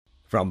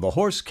From the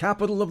horse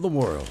capital of the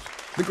world,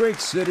 the great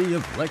city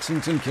of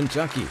Lexington,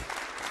 Kentucky,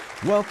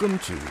 welcome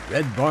to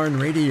Red Barn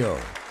Radio.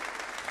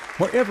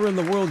 Wherever in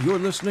the world you're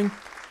listening,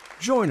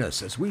 join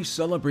us as we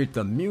celebrate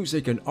the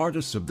music and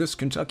artists of this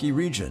Kentucky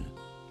region.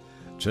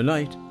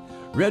 Tonight,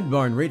 Red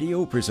Barn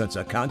Radio presents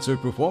a concert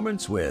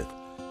performance with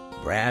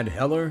Brad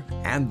Heller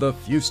and the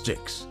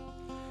Fustics.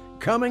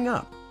 Coming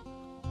up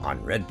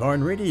on Red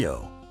Barn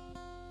Radio.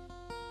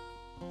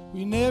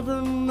 We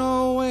never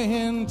know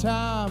when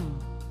time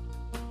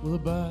will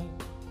abide.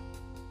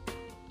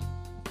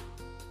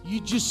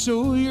 You just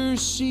sow your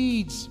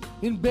seeds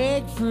and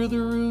beg for the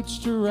roots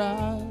to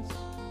rise.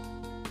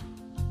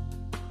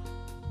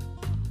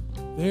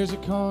 There's a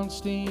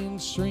constant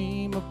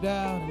stream of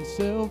doubt and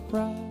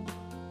self-pride.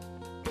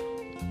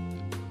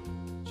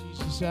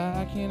 Jesus,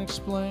 I can't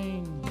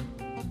explain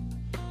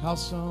how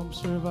some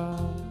survive.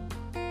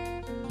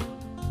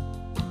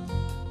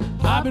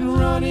 I've been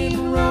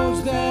running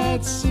roads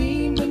that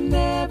seem to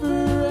never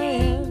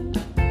end,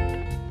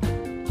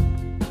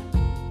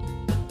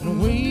 and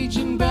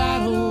waging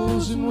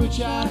battles in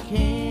which I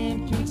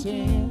can't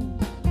contend.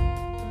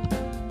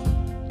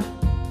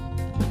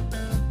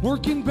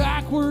 Working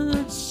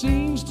backwards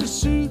seems to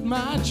suit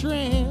my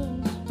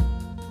trend.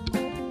 A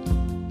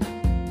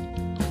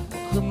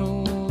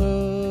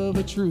criminal of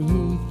a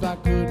truth I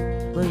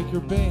could break or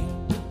bend.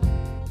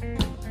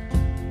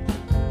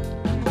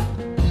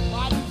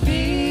 My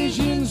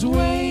divisions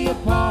weigh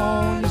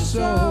upon the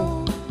soul.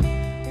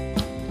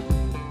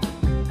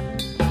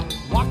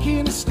 Why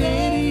can't a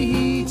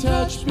steady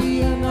touch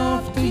be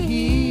enough to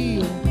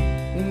heal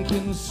and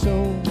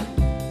console?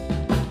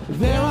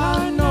 There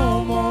are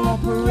no more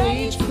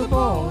parades for the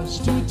boys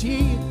to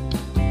attend.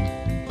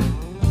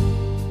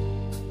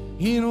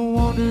 And I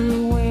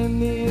wonder when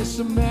this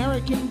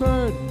American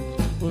burden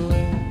will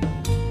end.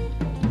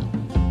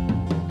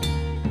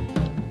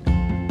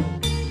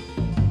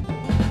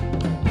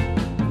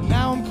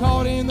 Now I'm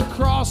caught in the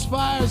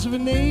crossfires of a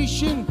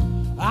nation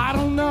I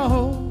don't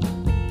know.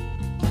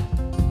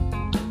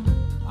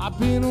 I've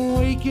been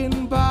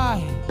awakened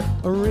by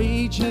a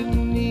rage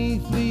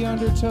beneath the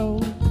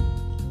undertow.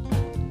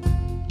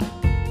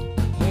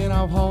 And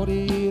I've hauled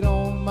it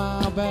on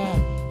my back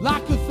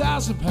like a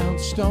 1,000-pound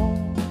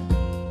stone.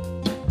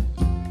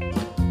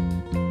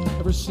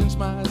 Ever since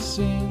my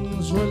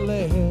sins were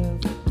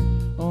left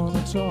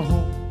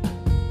unatoned.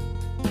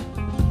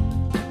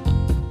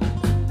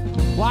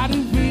 Why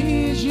do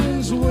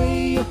visions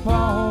weigh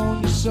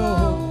upon the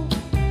soul?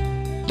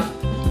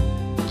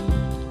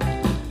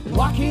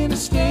 Why can't a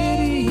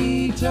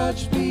steady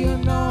touch be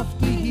enough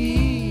to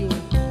heal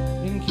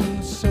and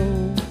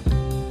console?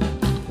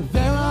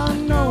 There are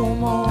no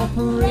more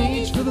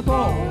parades for the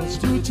boys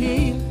to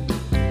attend.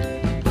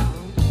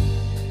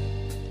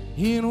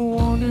 And I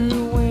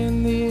wonder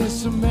when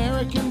this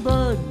American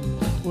burden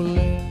will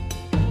end.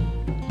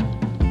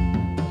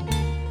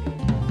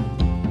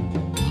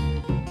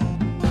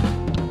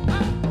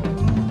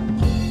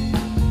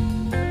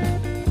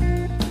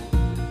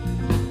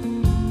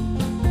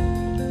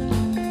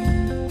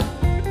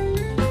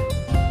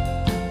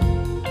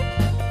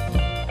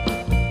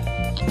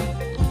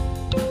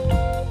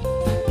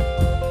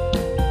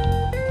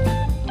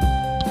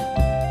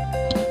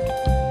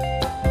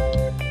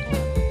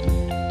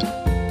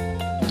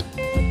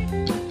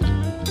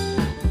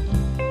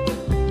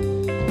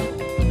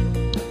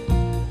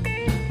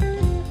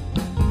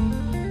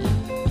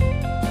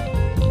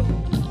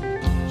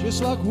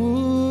 Just like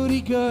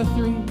Woody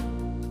Guthrie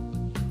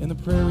in the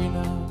Prairie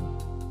Nine,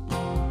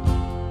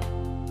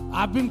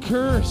 I've been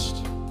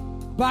cursed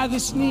by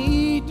this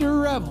need to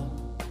revel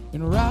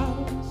and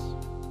rise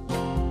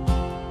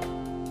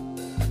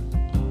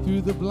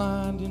through the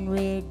blinding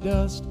red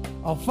dust.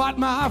 I'll fight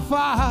my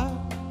fight.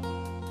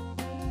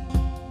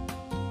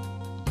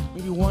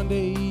 Maybe one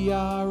day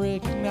I'll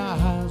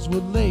recognize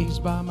what lays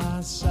by my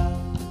side.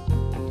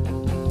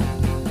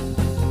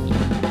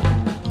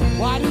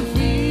 Why do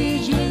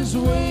visions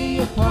weigh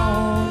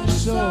upon the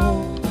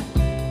soul?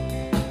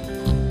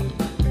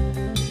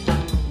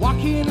 Why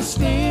can't a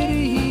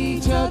steady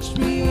touch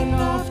be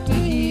enough to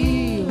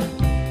heal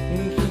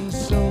and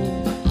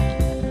console?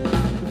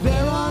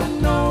 There are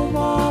no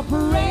more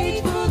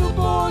parades for the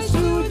boys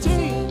to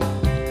attend.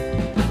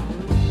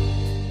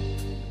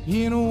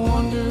 And I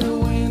wonder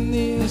when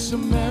this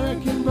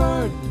American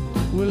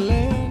burden will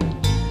end.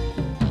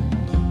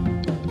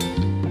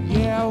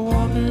 Yeah, I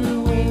wonder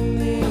when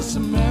this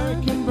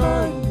American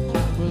burden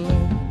will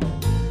end.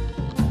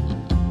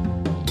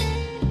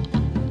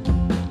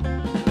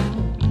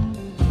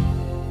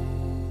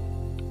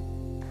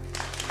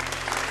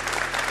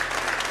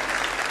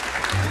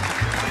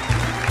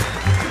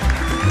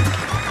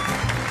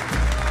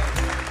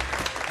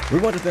 We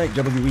want to thank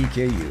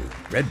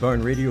WEKU, Red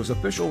Barn Radio's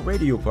official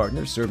radio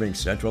partner serving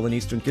Central and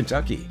Eastern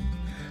Kentucky.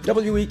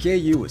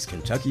 WEKU is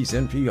Kentucky's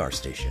NPR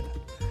station.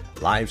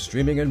 Live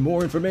streaming and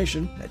more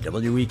information at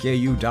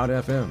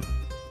weku.fm.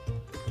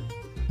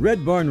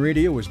 Red Barn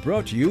Radio is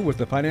brought to you with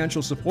the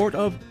financial support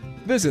of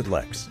Visit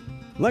Lex,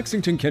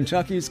 Lexington,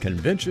 Kentucky's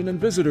Convention and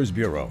Visitors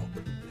Bureau.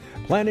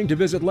 Planning to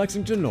visit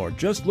Lexington or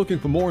just looking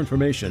for more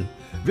information?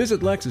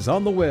 Visit Lex is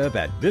on the web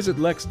at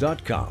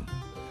visitlex.com.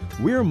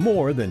 We're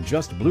more than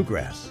just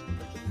bluegrass.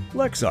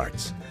 Lex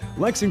Arts,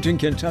 Lexington,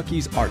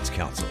 Kentucky's Arts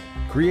Council,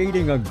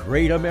 creating a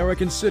great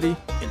American city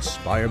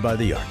inspired by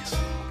the arts.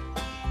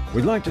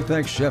 We'd like to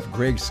thank Chef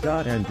Greg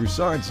Scott and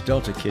Broussard's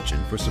Delta Kitchen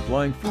for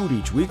supplying food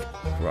each week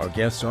for our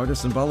guests,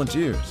 artists, and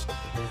volunteers.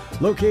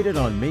 Located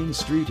on Main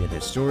Street in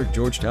historic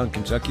Georgetown,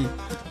 Kentucky,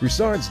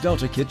 Broussard's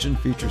Delta Kitchen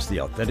features the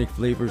authentic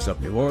flavors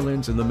of New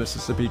Orleans and the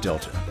Mississippi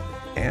Delta,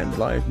 and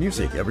live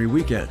music every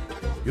weekend.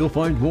 You'll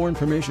find more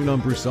information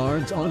on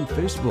Broussard's on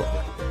Facebook.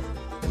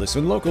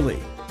 Listen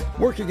locally,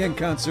 working in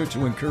concert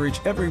to encourage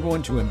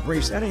everyone to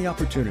embrace any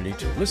opportunity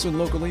to listen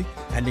locally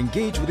and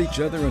engage with each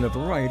other in a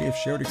variety of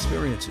shared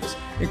experiences,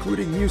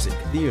 including music,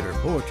 theater,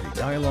 poetry,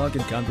 dialogue,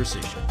 and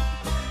conversation.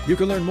 You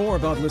can learn more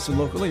about Listen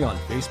Locally on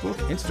Facebook,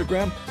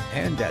 Instagram,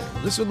 and at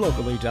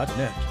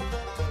listenlocally.net.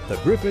 The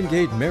Griffin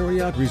Gate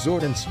Marriott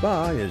Resort and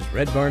Spa is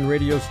Red Barn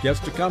Radio's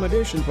guest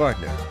accommodation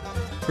partner,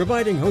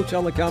 providing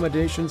hotel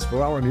accommodations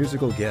for our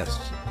musical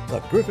guests.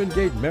 The Griffin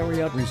Gate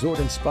Marriott Resort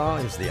and Spa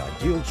is the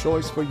ideal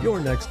choice for your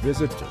next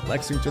visit to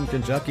Lexington,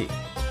 Kentucky.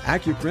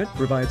 AccuPrint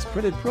provides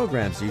printed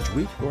programs each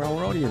week for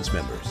our audience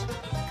members.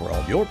 For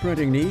all your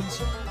printing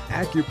needs,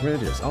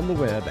 AccuPrint is on the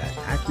web at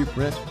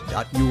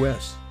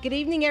accuprint.us. Good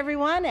evening,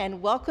 everyone, and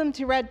welcome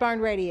to Red Barn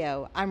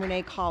Radio. I'm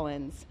Renee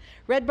Collins.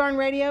 Red Barn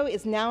Radio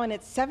is now in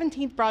its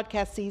 17th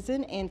broadcast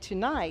season, and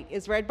tonight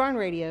is Red Barn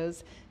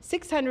Radio's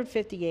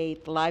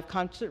 658th live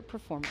concert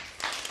performance.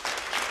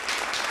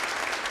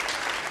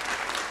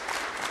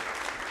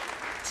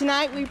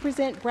 Tonight, we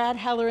present Brad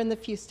Heller and the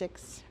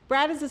Fustics.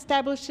 Brad has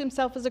established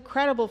himself as a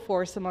credible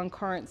force among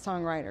current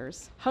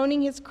songwriters.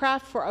 Honing his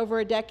craft for over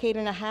a decade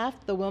and a half,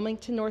 in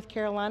Wilmington, North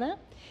Carolina,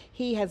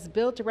 he has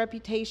built a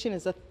reputation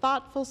as a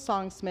thoughtful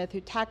songsmith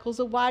who tackles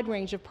a wide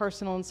range of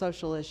personal and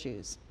social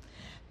issues.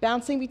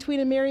 Bouncing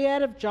between a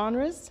myriad of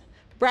genres,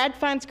 Brad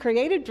finds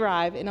creative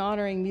drive in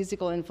honoring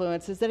musical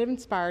influences that have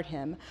inspired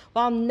him,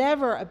 while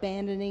never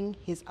abandoning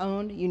his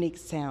own unique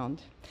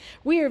sound.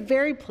 We are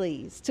very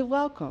pleased to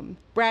welcome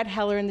Brad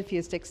Heller and the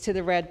Fustics to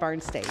the Red Barn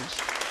stage.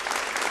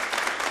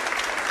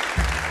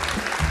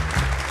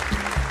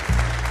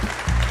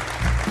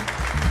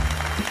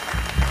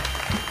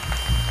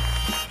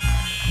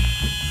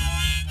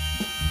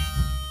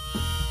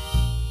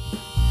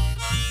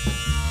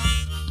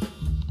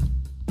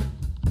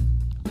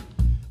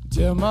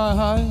 Tell my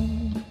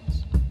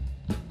eyes,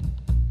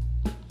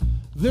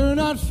 they're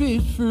not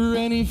fit for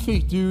any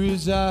fate to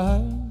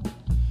reside.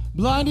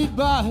 Blinded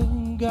by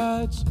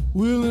God's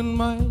will and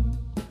might,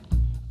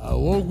 I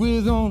walk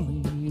with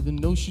only the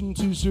notion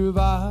to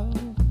survive.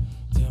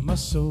 Tell my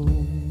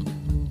soul,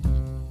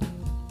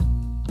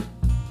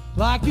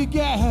 like a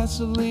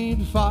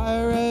gasoline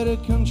fire out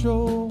of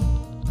control,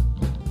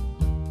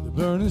 the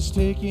burn is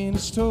taking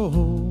its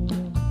toll.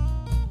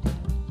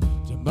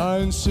 To my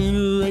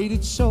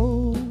incinerated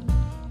soul,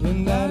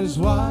 and that is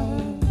why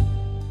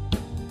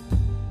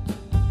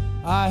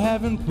I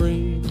haven't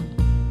prayed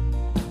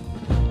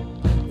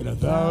in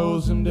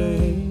 1,000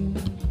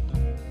 days.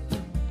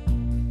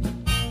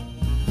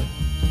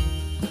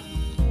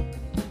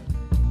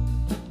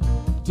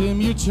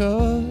 Dim your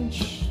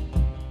touch,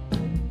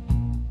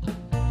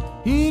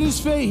 it is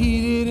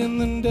faded in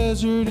the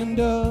desert and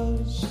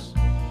dust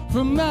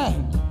from that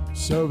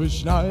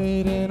selfish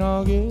night in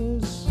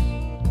August.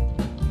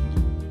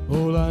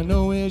 All I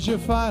know is your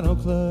final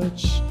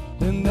clutch,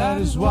 and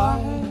that is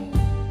why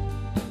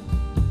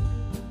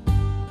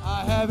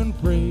I haven't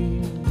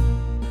prayed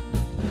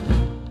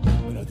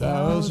in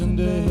 1,000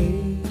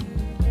 days.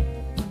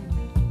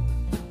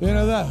 In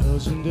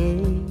 1,000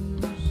 days.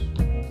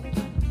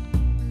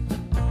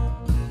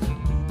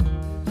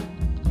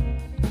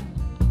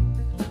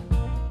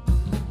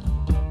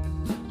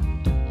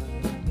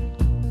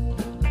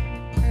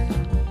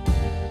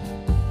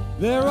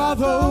 There are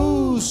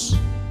those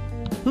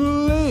who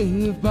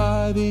live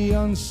by the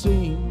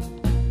unseen.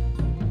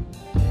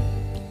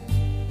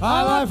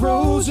 I lie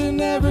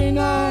frozen every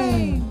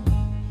night,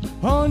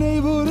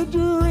 unable to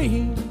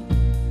dream.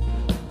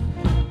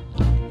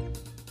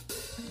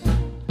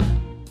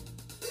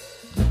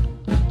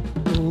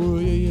 Oh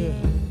yeah, yeah.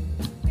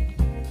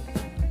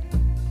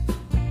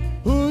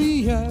 Oh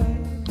yeah.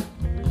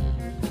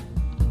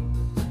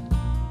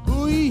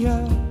 Oh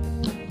yeah.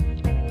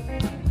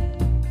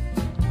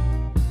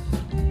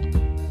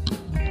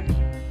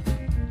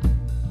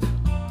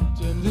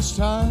 This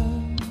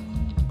time,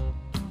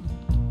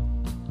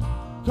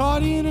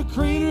 caught in a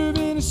crater of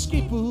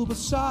inescapable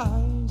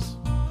size,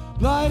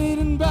 blighted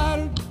and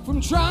battered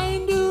from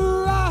trying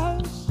to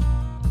rise.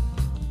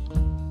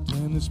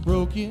 Damn this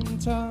broken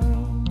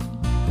time,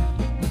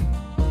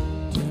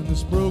 damn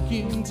this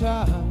broken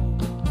time,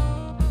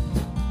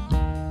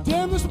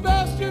 damn this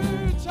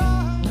bastard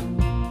time.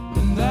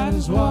 And that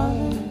is why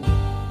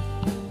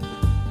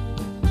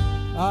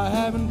I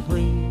haven't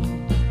prayed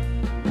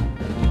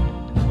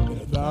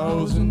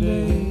 1,000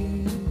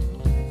 days,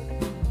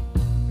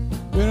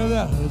 in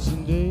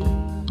 1,000 days.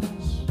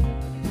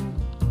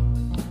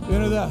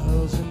 in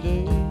 1,000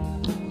 days.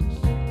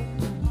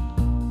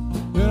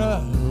 In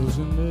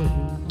 1,000 days.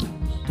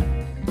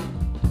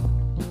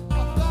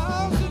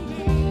 1,000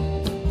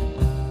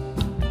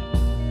 days.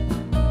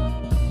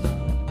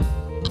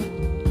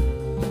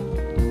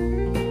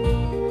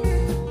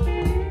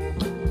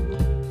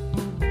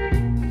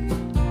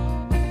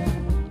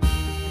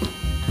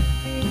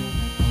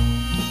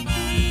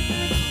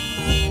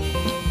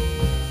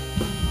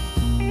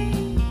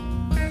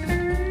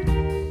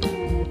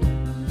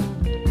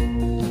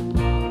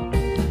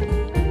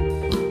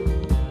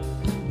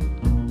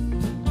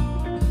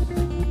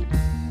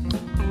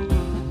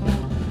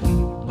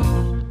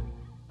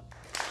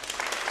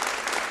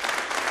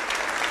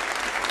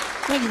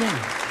 Thank you, thank you.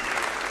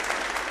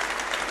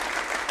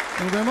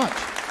 Thank you very much.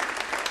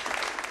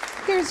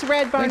 Here's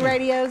Red Barn Thank you.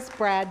 Radio's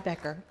Brad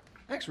Becker.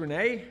 Thanks,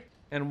 Renee.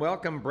 And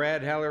welcome,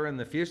 Brad Heller and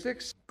the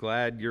Fustics.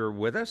 Glad you're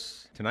with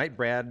us. Tonight,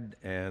 Brad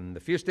and the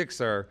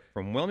Fustics are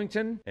from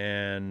Wilmington,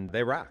 and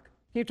they rock.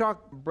 Can you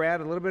talk, Brad,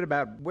 a little bit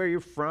about where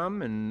you're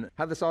from and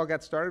how this all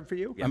got started for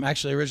you? I'm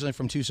actually originally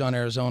from Tucson,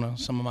 Arizona.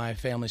 Some of my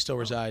family still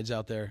resides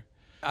out there.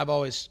 I've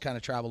always kind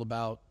of traveled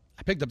about.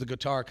 I picked up the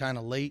guitar kind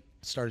of late,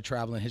 started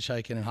traveling,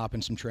 hitchhiking, and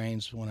hopping some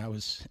trains when I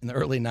was in the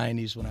early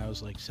 90s when I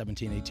was like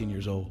 17, 18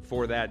 years old.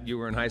 Before that, you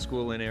were in high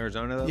school in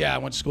Arizona, though? Yeah, I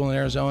went to school in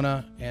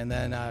Arizona, and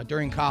then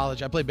during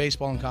college, I played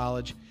baseball in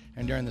college,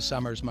 and during the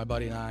summers, my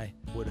buddy and I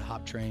would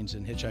hop trains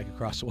and hitchhike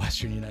across the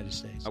western United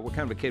States. What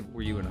kind of a kid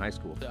were you in high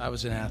school? I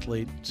was an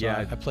athlete, so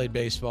Yeah. I played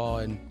baseball.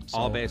 And so,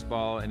 All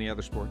baseball, any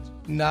other sports?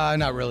 No,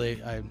 not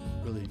really. I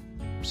really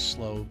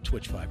slow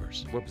twitch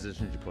fibers. What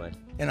position did you play?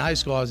 In high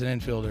school, I was an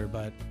infielder,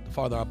 but the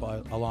farther up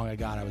along I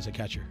got, I was a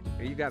catcher.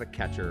 You got a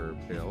catcher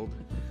build.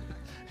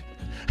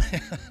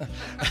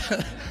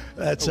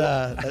 That's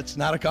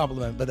not a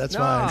compliment, but that's No,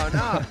 fine.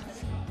 no.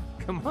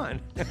 Come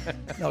on.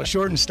 No,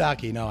 short and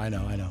stocky. No, I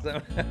know.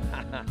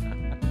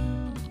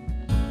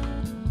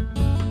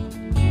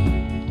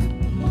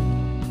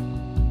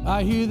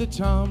 I hear the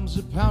toms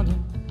a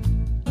pounding,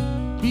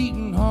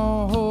 beating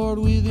hard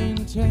with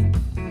intent.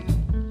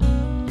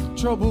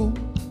 Trouble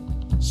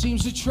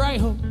seems to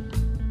trail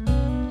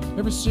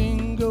every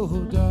single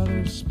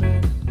dollar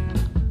spent.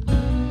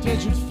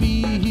 Desert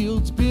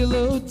fields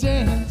billow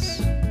dance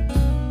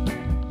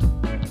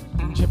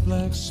in jet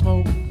black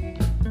smoke.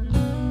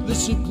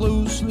 Listen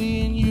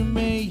closely and you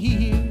may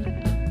hear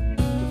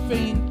the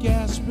faint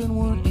gasping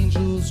when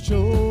angels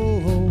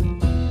choke.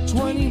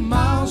 20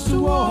 miles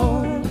to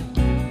war.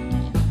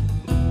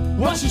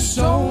 What's your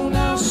soul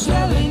now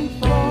selling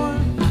for?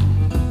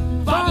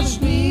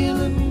 Fathers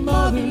kneel and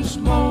mothers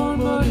mourn,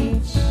 but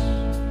it's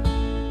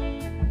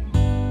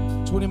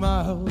 20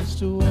 miles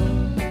to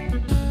war.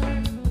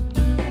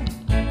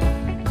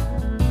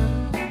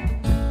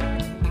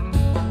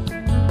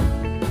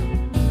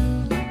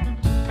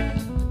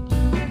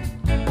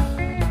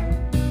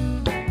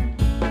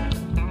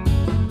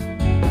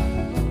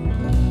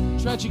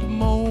 Tragic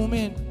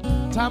moment,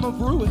 time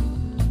of ruin,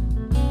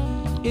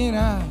 in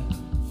eye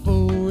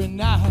for an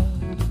eye.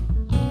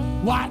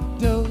 White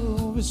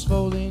dove is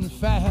falling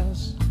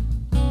fast,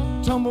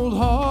 tumbled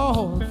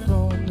hard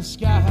from the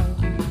sky.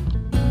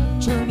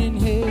 Turning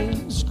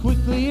heads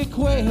quickly a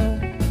quail,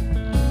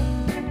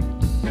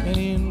 an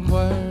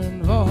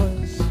inquiring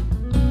voice.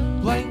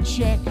 Blank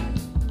check,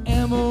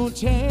 ammo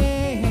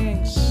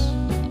tanks,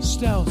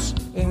 stouts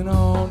and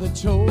all the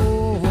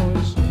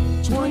toys.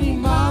 20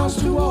 miles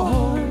to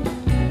war.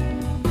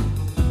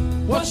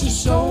 What's your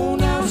soul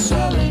now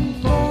selling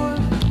for?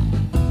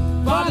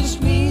 Fathers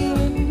kneel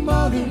and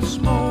mothers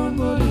mourn,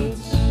 but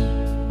it's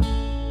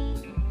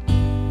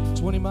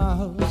 20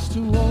 miles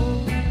to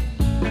war.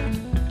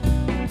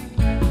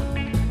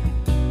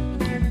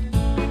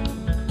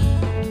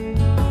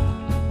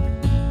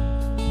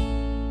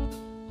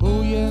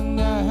 Oh yeah,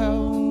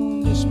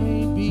 now this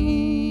may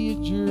be a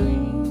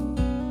dream.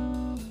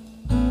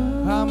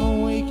 I'm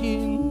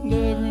awakened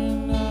every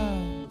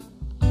night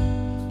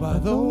by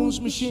those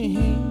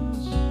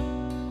machines,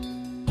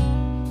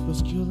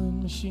 those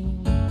killing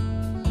machines.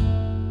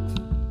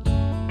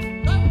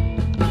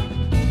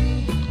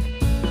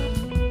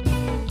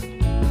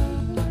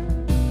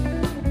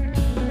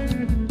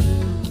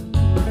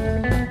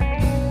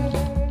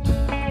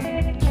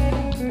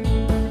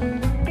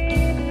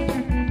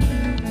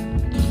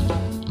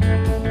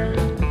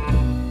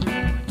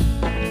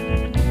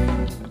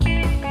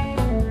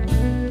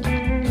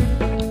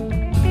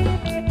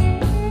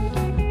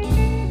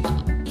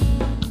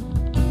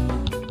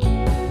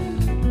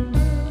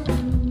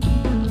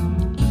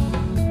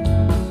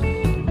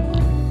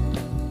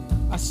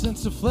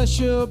 The flesh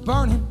are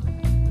burning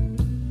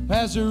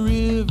as a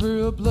river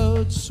of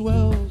blood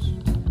swells.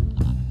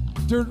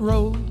 Dirt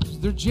roads,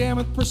 they're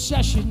jammed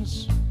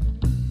processions,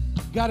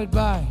 guided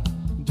by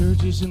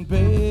dirges and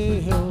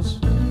bells.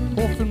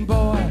 Orphan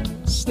boy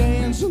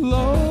stands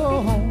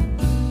alone,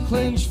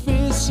 clenched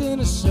fists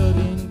in a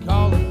sudden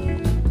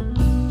calling,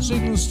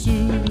 signals to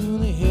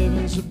the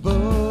heavens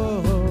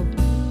above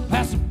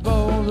as the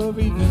ball of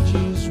revenge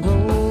is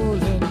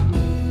rolling.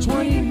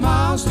 20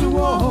 miles to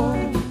war.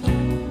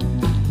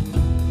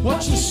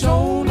 Watch your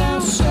soul now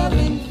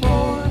selling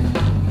for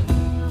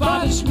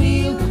father's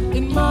meal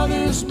and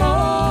mother's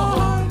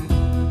morn.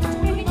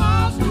 20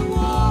 miles to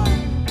war.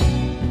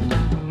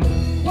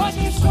 Watch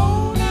your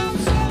soul now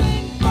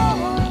selling for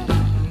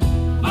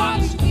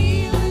father's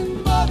meal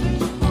and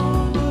mother's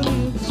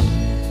morn.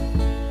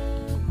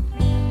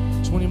 But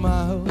it's 20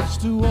 miles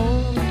to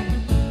war.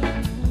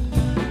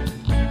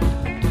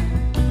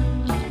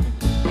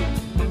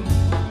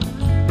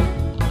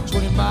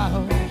 20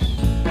 miles.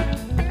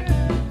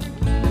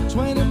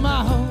 20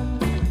 miles.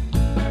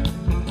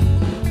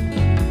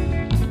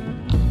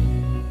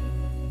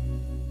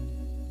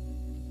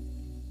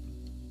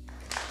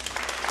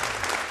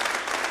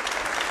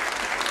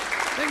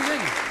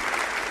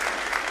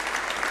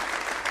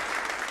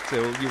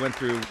 So you went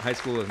through high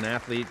school as an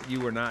athlete. You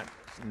were not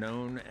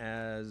known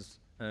as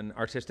an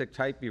artistic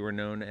type. You were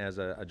known as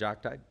a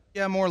jock type.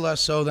 Yeah, more or less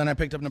so. Then I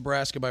picked up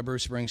Nebraska by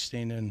Bruce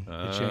Springsteen, and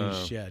it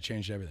changed. Yeah, it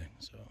changed everything.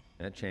 So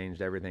That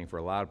changed everything for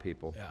a lot of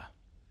people. yeah,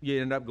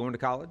 You ended up going to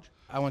college.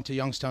 I went to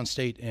Youngstown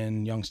State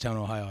in Youngstown,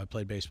 Ohio. I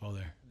played baseball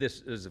there.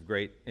 This is of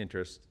great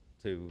interest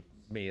to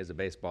me as a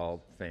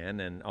baseball fan,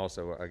 and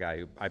also a guy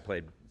who I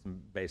played some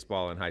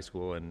baseball in high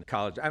school and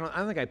college. I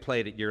don't think I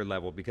played at your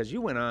level because you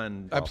went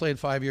on. I played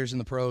 5 years in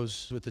the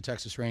pros with the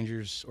Texas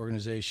Rangers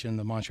organization,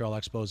 the Montreal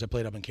Expos. I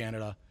played up in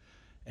Canada,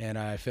 and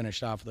I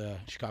finished off the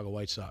Chicago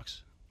White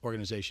Sox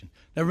organization.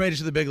 Never made it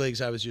to the big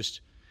leagues. I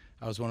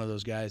was one of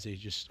those guys.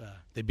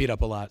 They beat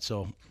up a lot,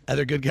 so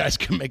other good guys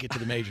can make it to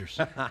the majors.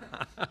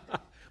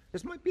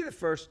 This might be the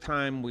first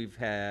time we've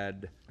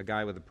had a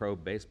guy with a pro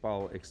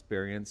baseball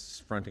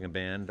experience fronting a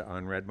band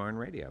on Red Barn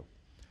Radio.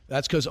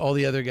 That's because all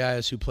the other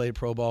guys who played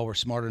pro ball were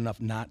smart enough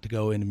not to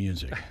go into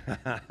music.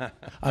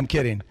 I'm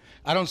kidding.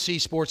 I don't see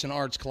sports and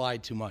arts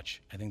collide too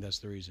much. I think that's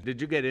the reason. Did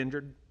you get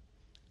injured?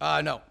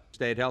 No.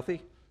 Stayed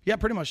healthy? Yeah,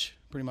 pretty much.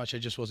 I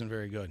just wasn't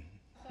very good.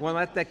 Well,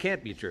 that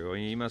can't be true. I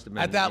mean, you must have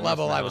been. At that you must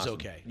level, have been I was awesome.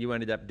 okay. You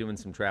ended up doing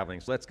some traveling.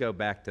 So let's go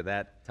back to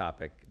that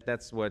topic.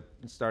 That's what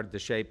started to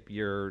shape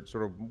your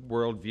sort of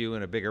worldview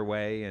in a bigger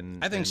way.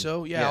 And I think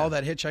so. Yeah, all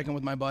that hitchhiking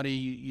with my buddy,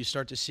 you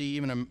start to see,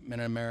 even in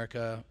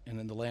America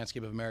and in the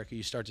landscape of America,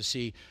 you start to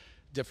see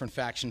different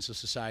factions of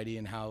society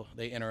and how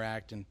they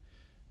interact and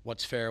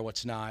what's fair,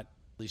 what's not,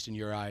 at least in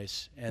your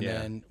eyes. And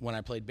then when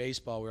I played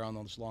baseball, we were on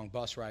those long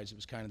bus rides. It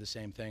was kind of the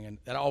same thing. And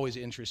that always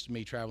interested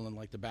me, traveling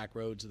like the back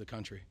roads of the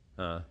country.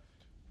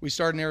 We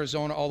started in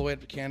Arizona all the way up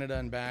to Canada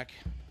and back,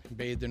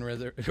 bathed in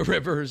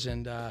rivers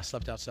and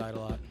slept outside a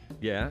lot.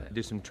 Yeah,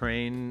 do some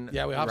train.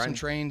 Yeah, we hopped riding. some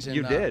trains in,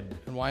 You did.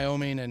 In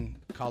Wyoming and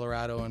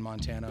Colorado and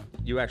Montana.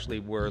 You actually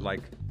were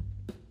like.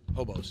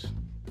 Hobos.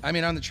 I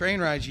mean, on the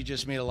train rides, you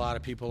just meet a lot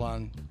of people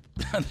on.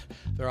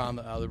 They're on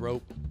the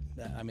rope.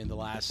 I mean, the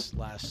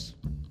last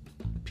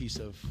piece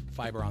of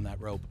fiber on that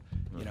rope.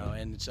 You know,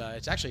 and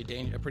it's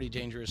actually a pretty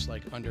dangerous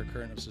like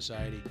undercurrent of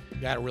society.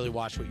 You got to really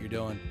watch what you're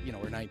doing. You know,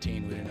 we're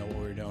 19. We didn't know what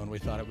we were doing. We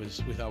thought we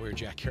were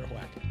Jack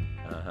Kerouac.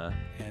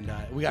 And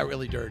we got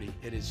really dirty.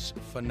 It is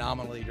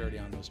phenomenally dirty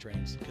on those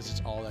trains because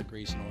it's all that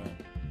grease and oil.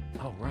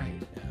 Oh, right.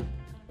 Yeah.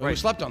 Well, we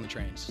slept on the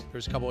trains.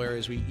 There's a couple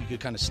areas you could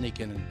kind of sneak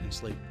in and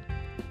sleep.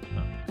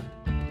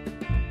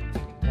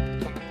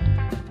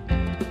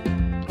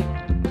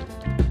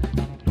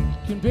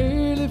 Can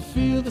barely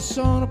feel the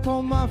sun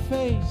upon my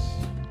face.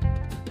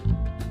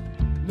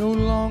 No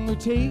longer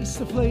taste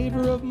the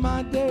flavor of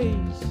my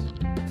days.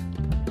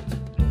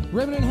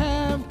 Remnant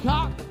ham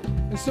cock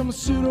and some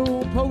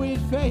pseudo-poet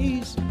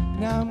face.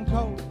 Now I'm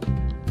caught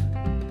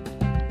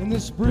in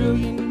this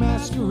brilliant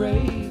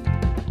masquerade.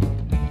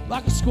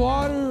 Like a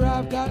squatter,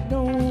 I've got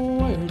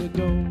nowhere to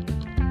go.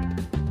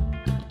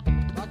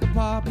 Like a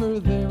pauper,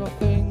 there are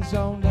things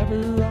I'll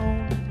never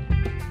own.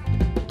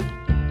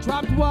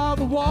 Trapped while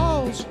the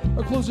walls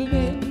are closing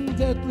in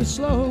deadly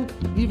slow.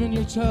 Even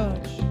your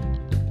touch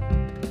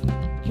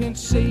can't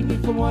save me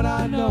from what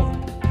I know.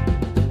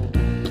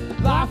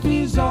 Life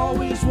is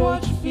always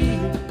what you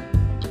feel.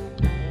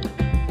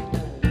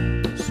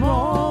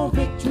 Small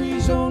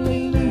victories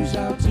only lose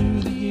out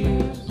to the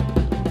years.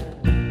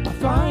 I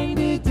find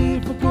it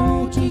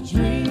difficult to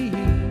dream.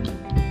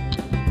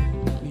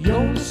 The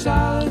only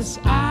solace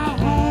I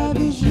have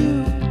is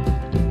you,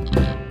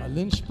 my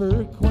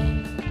Lynchburg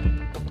queen.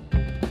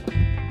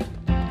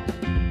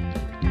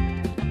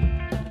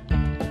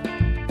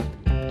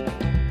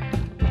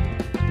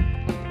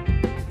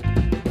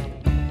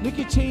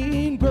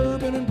 Nicotine,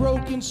 bourbon, and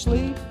broken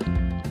sleep.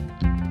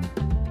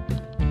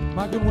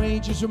 Migrant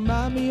wages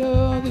remind me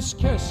of this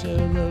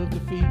carousel of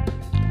defeat.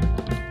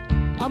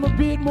 I'm a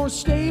bit more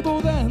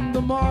stable than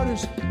the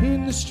martyrs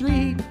in the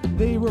street.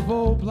 They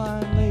revolt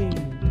blindly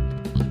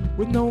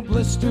with no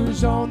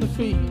blisters on the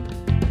feet.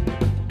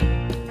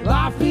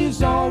 Life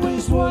is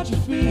always what you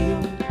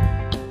feel.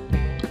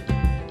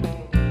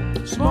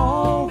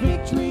 Small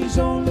victories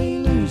only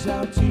lose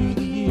out to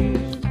the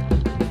years.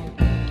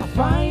 I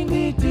find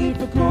it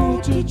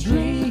difficult to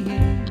dream.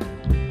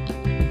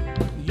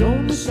 The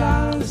only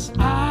solace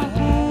I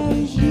have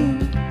is you,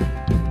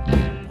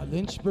 a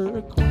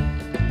Lynchburg queen.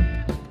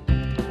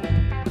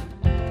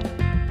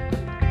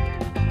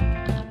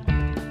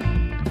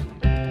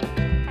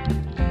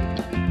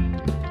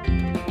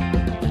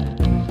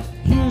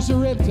 Years are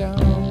ripped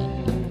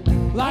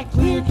down like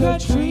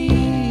clear-cut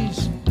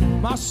trees.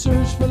 My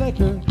search for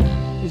liquor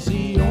is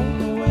the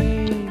only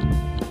way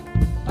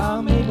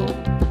I'm able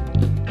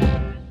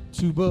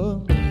to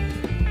bug.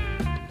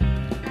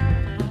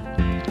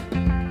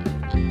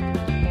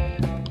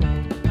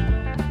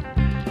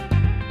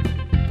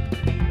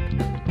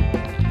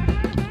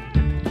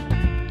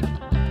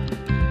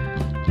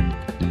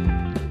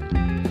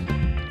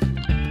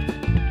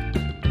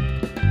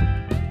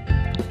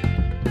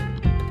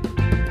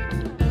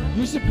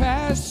 Years have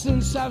passed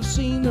since I've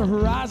seen the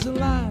horizon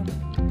line.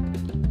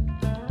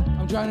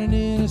 I'm drowning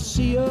in a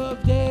sea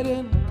of dead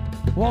and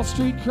Wall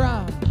Street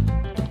crime.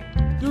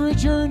 Through a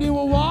journey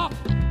we'll walk,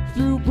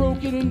 through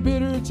broken and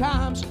bitter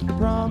times.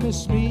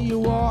 Promise me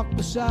you'll walk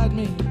beside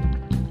me,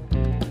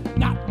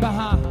 not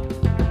behind.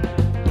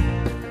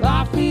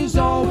 Life is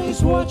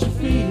always what you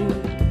feel.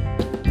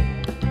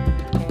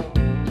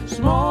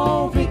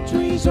 Small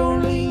victories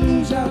only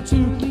lose out to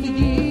the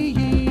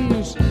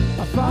years.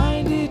 I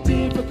find it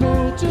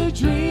difficult to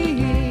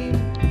dream.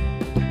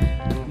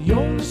 The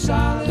only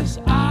solace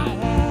I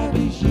have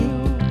is you,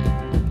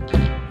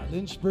 my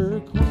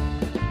Lynchburg queen.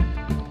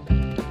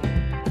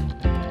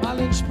 My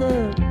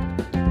Lynchburg,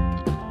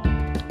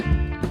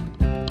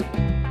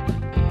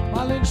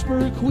 my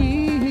Lynchburg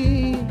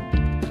queen.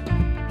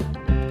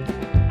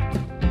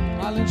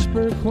 My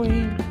Lynchburg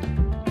queen.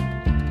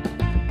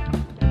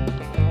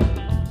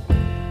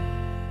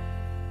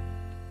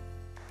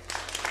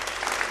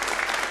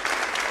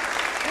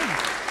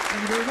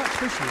 Thank you very much.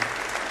 Appreciate it.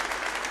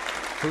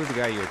 Who's the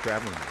guy you were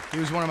traveling with? He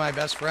was one of my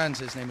best friends.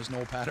 His name is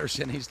Noel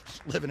Patterson. He's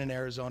living in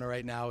Arizona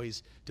right now.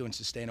 He's doing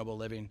sustainable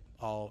living,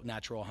 all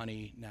natural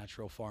honey,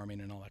 natural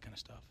farming, and all that kind of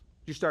stuff.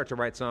 Did you start to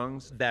write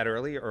songs that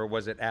early, or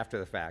was it after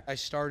the fact? I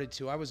started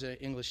to. I was an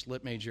English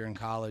lit major in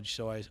college,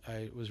 so I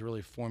was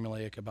really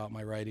formulaic about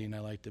my writing. I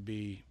like to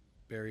be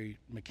very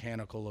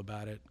mechanical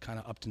about it, kind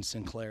of Upton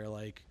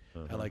Sinclair-like.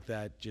 I like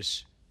that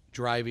just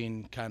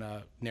driving kind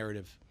of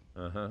narrative.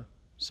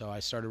 So I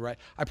started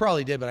writing. I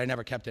probably did, but I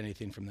never kept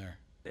anything from there.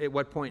 At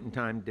what point in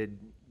time did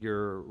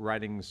your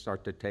writing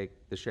start to take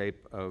the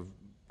shape of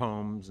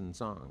poems and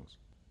songs?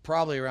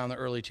 Probably around the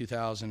early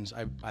 2000s,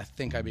 I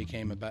think I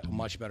became a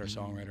much better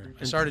songwriter.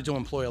 I started to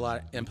employ a lot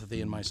of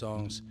empathy in my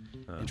songs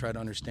and try to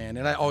understand.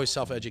 And I always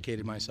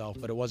self-educated myself,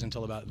 but it wasn't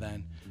until about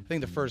then. I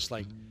think the first,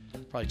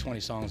 probably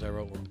 20 songs I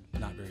wrote were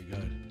not very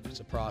good.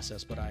 It's a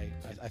process, but I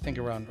think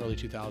around early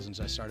 2000s,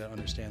 I started to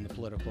understand the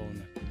political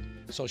and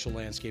the social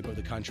landscape of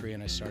the country,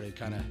 and I started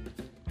kind of,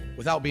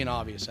 without being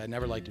obvious. I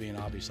never liked being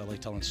obvious. I like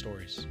telling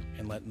stories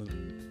and letting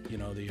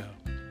the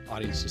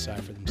audience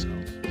decide for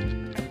themselves.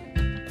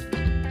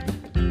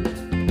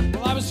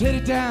 I was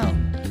headed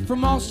down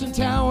from Austin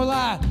town. Well,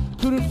 I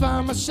couldn't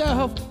find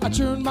myself. I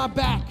turned my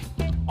back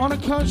on a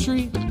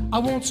country I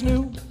once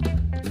knew.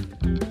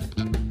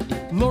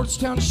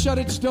 Lordstown shut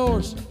its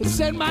doors. It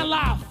sent my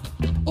life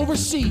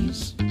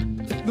overseas.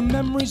 The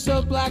memories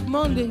of Black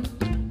Monday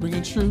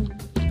ringing true.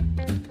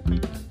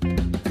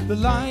 The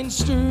lines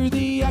stir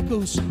the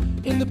echoes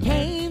in the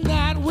pain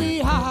that we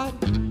hide,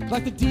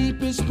 like the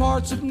deepest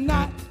parts of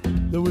night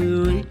that we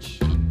reach.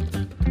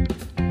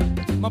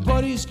 My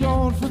buddy's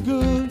gone for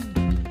good.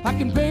 I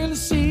can barely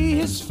see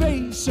his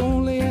face,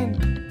 only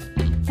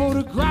in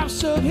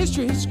photographs of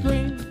history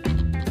screen.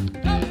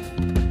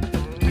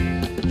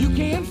 You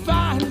can't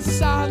find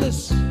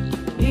solace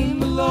in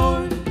the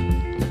Lord.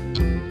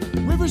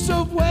 Rivers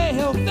of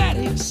wealth that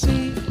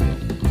exceed.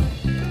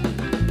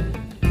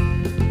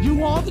 You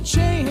want the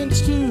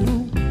chance to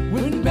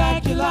win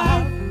back your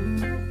life.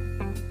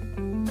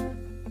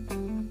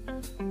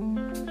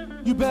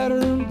 You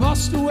better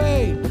bust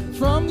away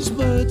from these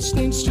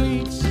blood-stained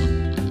streets.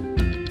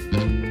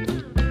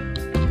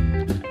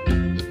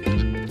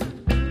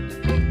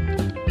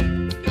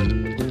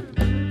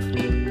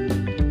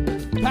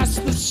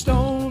 Past the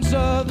stones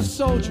of the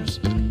soldiers,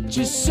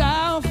 just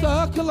south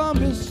of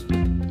Columbus.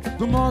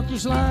 The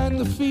markers line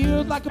the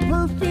field like a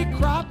perfect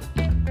crop.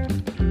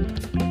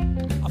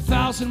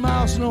 1,000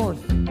 miles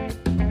north,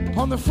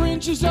 on the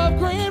fringes of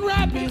Grand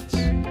Rapids,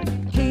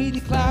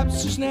 Katie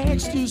claps just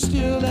next to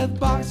Still Death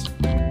Box.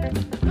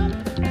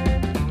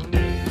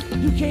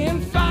 You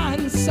can't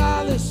find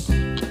solace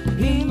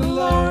in the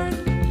Lord.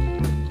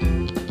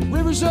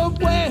 Rivers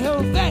of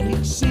wealth that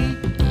exceed.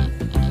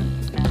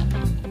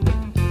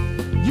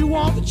 You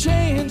want the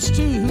chance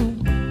to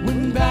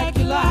win back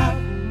your life.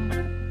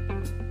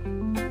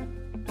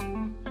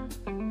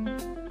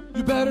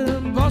 You better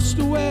bust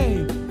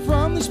away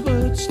from this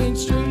blood-stained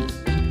streets.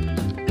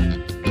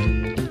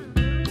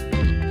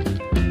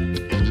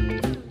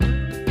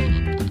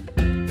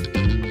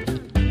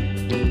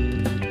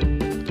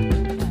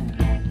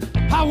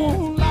 I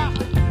won't lie,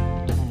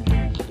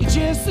 it's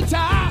just the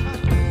time.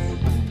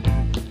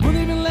 Won't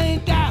even lay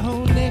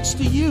down next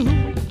to you.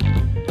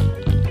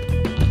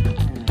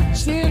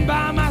 Stand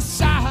by my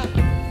side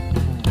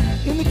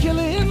in the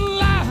killing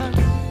line.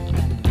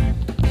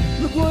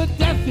 Look what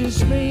death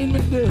has made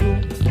me do.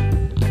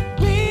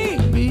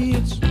 Baby,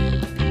 it's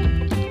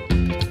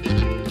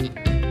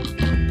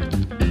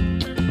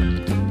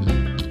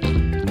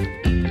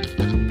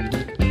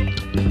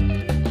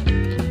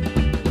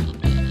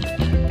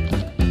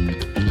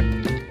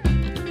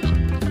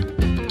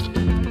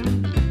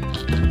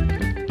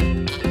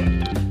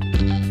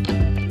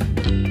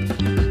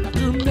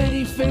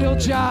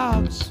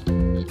jobs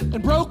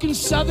and broken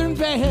southern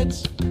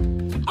beds.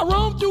 I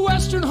roamed through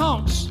western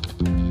haunts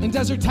and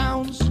desert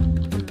towns,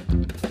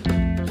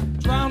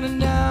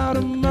 drowning out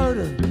a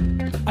murder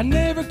I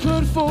never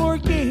could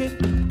forget.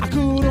 I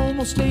could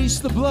almost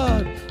taste the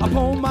blood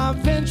upon my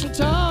vengeful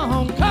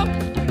tongue. Come,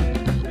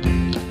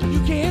 you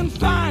can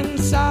find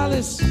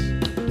solace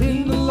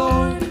in the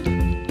Lord.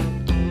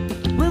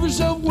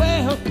 Rivers of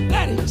wealth,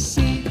 let it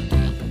see.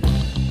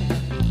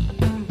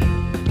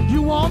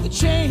 You want the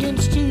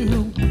chance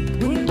to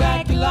win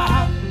back your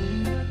life.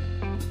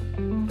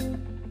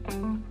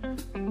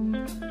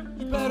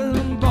 You better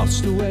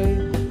bust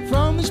away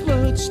from these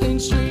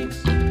blood-stained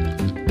streets.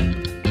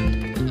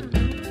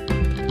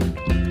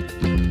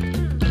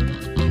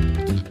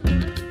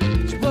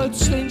 These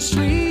blood-stained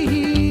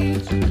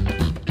streets.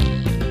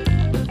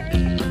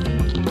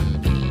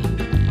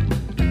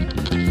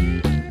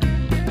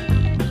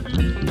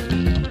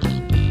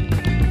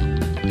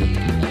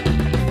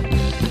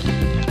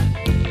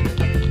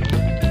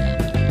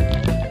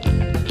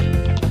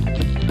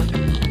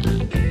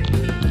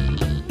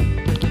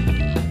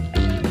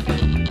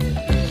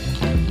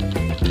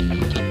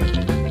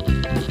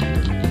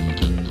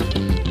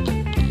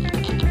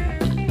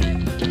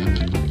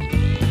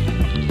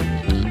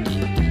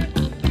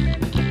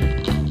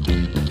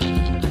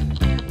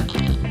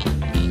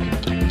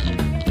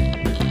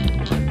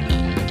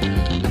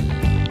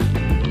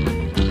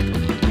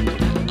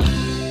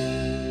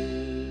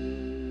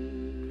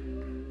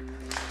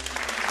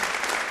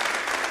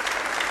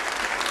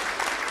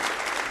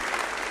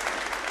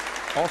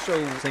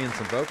 Also singing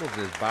some vocals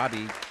is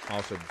Bobby,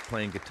 also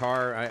playing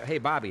guitar. Hey,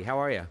 Bobby, how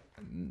are you?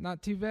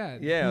 Not too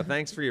bad. Yeah,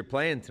 thanks for your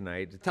playing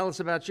tonight. Tell us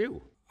about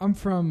you. I'm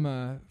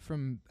from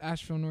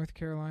Asheville, North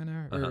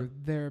Carolina, or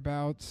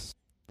thereabouts.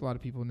 A lot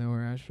of people know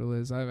where Asheville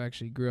is. I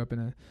actually grew up in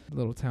a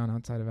little town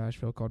outside of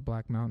Asheville called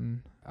Black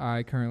Mountain.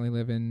 I currently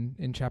live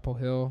in Chapel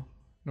Hill,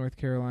 North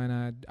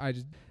Carolina. I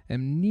just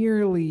am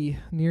nearly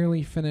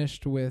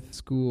finished with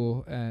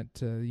school at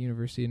the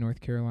University of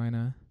North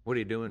Carolina. What are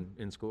you doing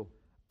in school?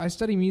 I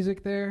study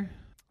music there.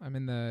 I'm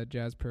in the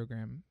jazz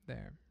program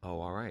there. Oh,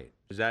 all right.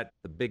 Is that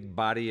the big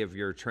body of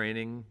your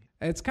training?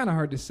 It's kind of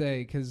hard to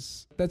say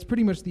because that's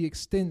pretty much the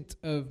extent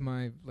of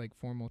my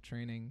formal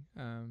training.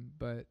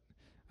 But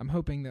I'm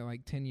hoping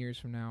that 10 years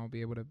from now I'll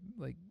be able to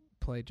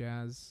play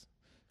jazz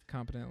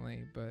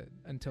competently. But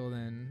until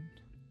then,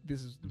 this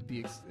is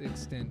the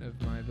extent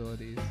of my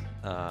abilities.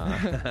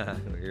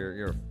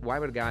 Why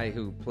would a guy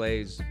who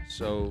plays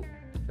so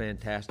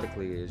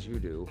fantastically as you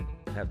do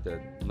have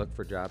to look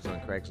for jobs on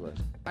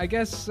Craigslist? I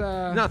guess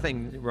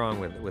nothing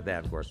wrong with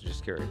that, of course.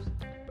 Just curious.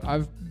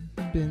 I've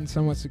been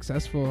somewhat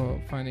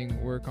successful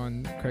finding work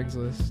on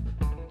Craigslist.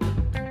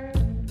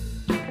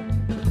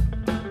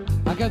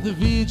 I got the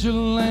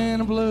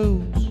vigilante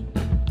blues.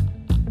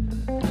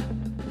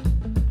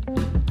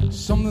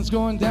 Something's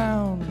going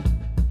down,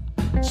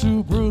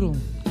 too brutal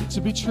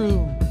to be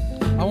true.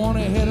 I want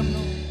to hit him.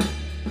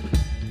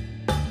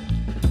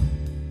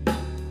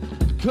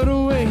 Cut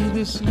away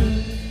this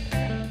news.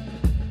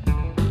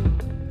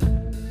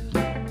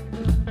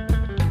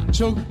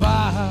 Choked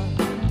by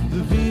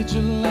the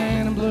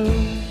vigilante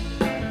blues.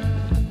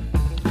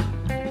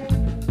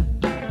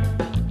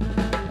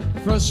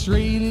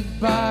 Frustrated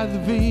by the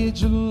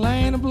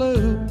vigilante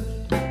blues.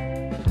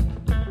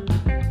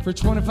 For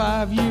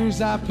 25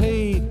 years I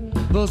paid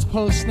those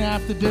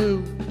post-snap to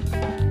do.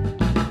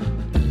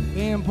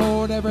 They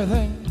poured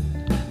everything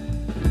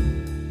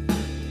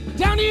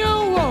down to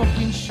your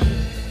walking shoe.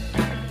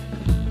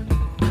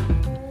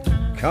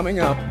 Coming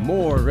up,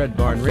 more Red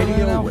Barn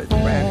Radio with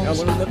Brad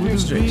Heller and the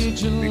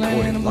Fustics,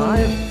 recorded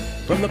live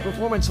from the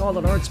Performance Hall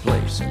and Arts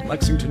Place in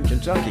Lexington,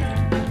 Kentucky.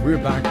 We're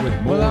back with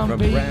more from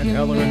Brad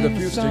Heller and the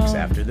Fustics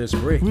after this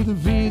break.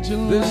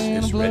 This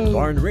is Red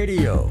Barn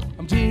Radio.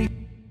 I'm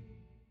taking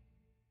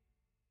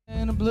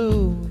the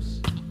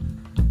blues.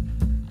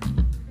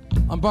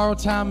 I'm borrowed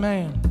time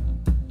man.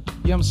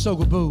 Yeah, I'm so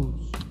good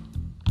booze.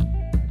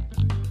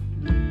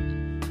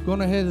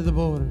 Gonna head to the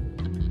border.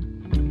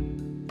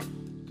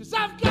 'Cause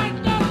I've got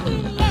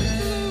nothing left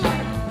to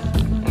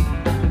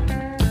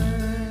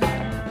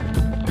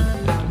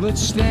lose.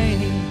 Let's stain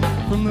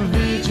from the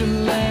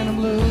vigilante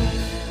blues.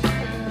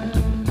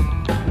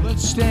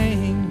 Let's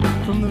stain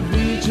from the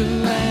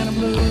vigilante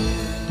blues.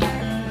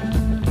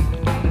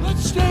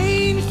 Let's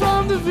stain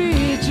from the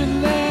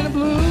vigilante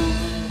blues.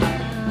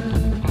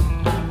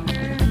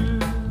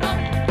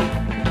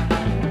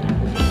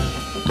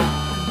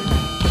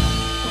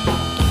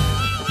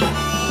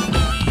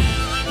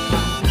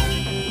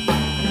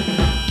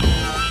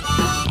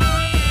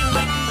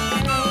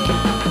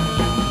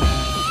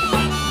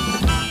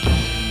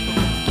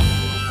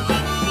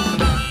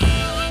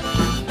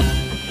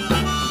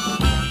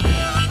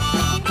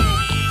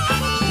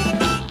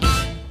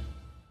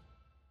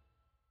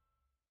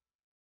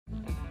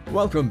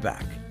 Welcome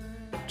back.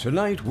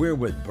 Tonight we're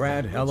with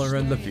Brad Heller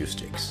and the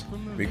Fustics,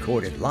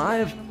 recorded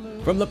live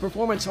from the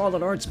Performance Hall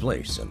and Arts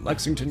Place in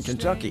Lexington,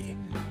 Kentucky.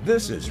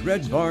 This is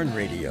Red Barn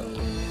Radio.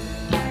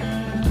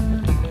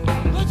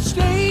 Let's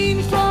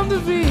stain from the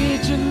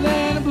vigilante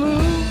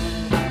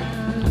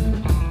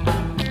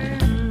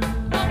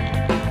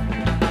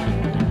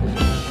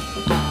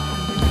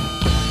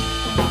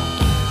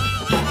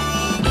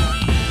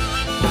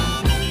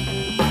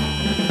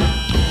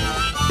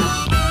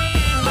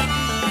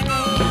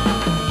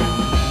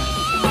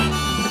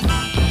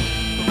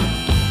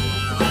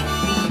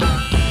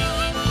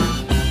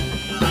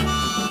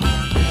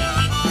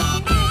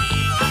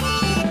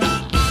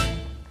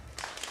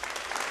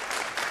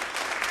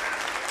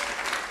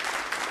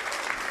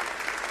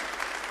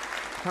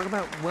Talk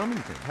about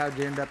Wilmington. How'd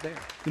you end up there?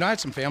 I had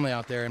some family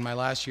out there. In my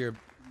last year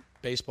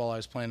baseball, I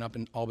was playing up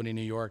in Albany,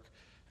 New York,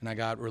 and I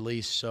got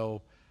released.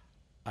 So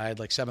I had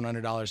like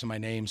 $700 in my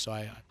name. So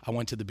I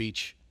went to the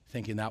beach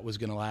thinking that was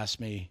going to last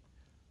me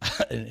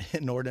an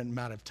inordinate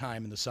amount of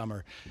time in the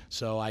summer.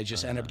 So I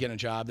just ended up getting a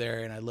job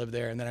there, and I lived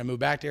there. And then I moved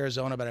back to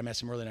Arizona, but I met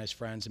some really nice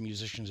friends and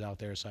musicians out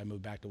there. So I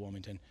moved back to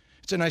Wilmington.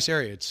 It's a nice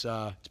area. It's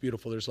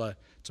beautiful. It's a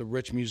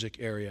rich music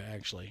area,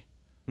 actually.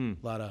 A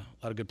lot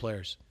of good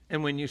players.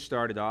 And when you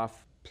started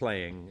off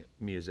playing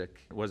music,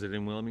 was it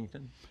in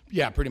Wilmington?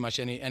 Yeah, pretty much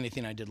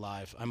anything I did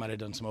live. I might have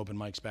done some open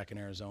mics back in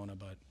Arizona,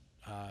 but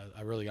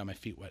I really got my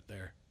feet wet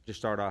there. Did you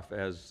start off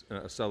as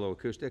a solo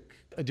acoustic?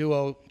 A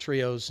duo,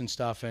 trios and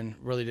stuff, and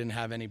really didn't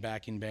have any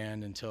backing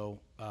band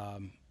until a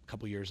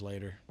couple years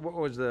later. What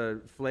was the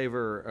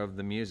flavor of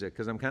the music?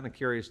 Because I'm kind of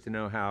curious to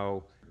know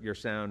how your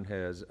sound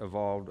has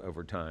evolved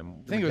over time.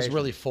 I think it was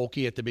really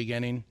folky at the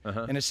beginning,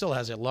 and it still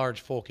has a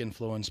large folk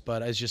influence,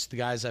 but as just the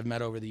guys I've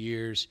met over the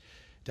years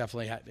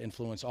definitely had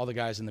influence. All the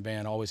guys in the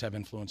band always have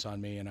influence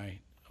on me, and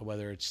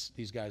whether it's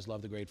these guys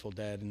love the Grateful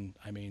Dead, and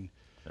I mean,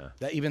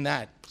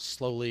 that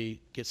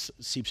slowly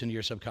seeps into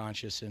your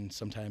subconscious, and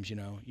sometimes,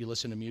 you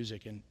listen to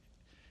music and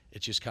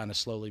it just kind of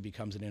slowly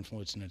becomes an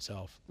influence in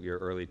itself. Your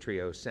early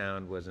trio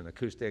sound was an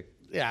acoustic?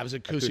 Yeah, it was an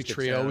acoustic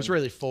trio. Sound. It was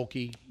really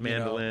folky.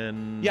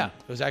 Mandolin? Yeah,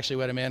 it was actually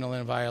we had a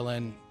mandolin,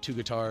 violin, 2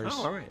 guitars.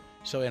 Oh, all right.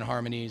 So in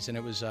harmonies, and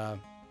it was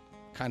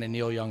kind of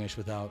Neil Youngish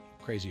without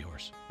Crazy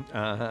Horse.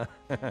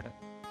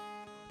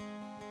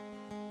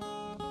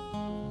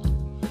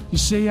 You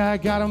say I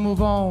gotta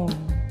move on.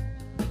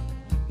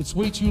 It's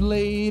way too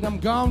late. I'm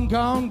gone,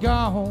 gone,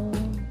 gone.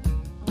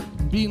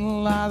 Beating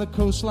along the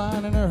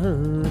coastline in a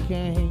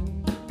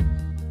hurricane.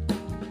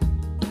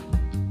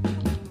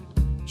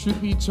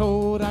 Truth be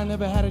told, I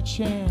never had a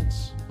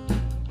chance.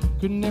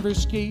 Could never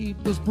escape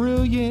those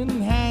brilliant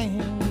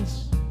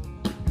hands.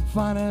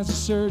 Fine as a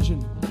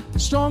surgeon,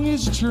 strong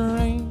as a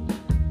train.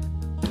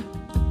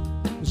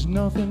 There's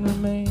nothing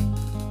remains.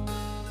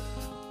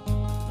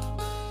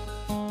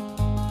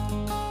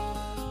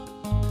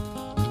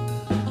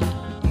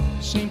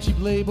 Same cheap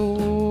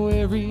label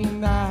every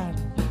night.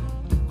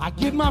 I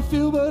get my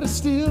fill, but I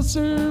still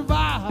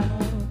survive.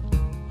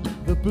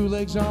 The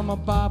bootlegs are my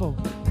Bible,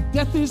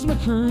 death is my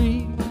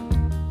creed.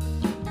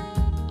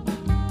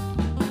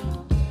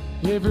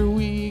 Every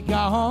week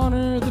I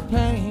honor the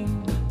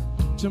pain.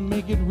 To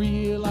make it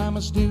real, I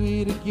must do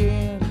it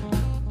again.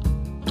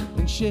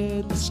 And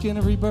shed the skin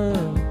of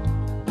rebirth.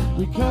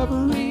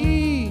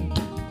 Recovery,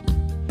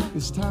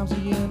 this time's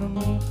the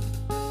enemy.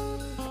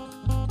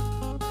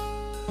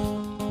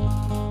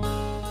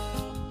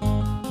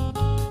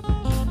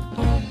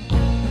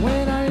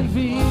 When I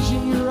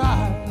envision your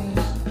eyes,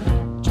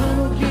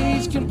 eternal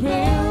gaze can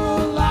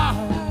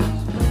paralyze.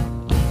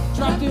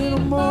 Dropped in a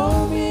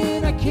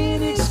moment I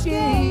can't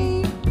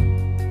escape.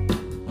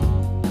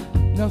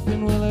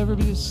 Nothing will ever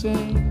be the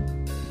same.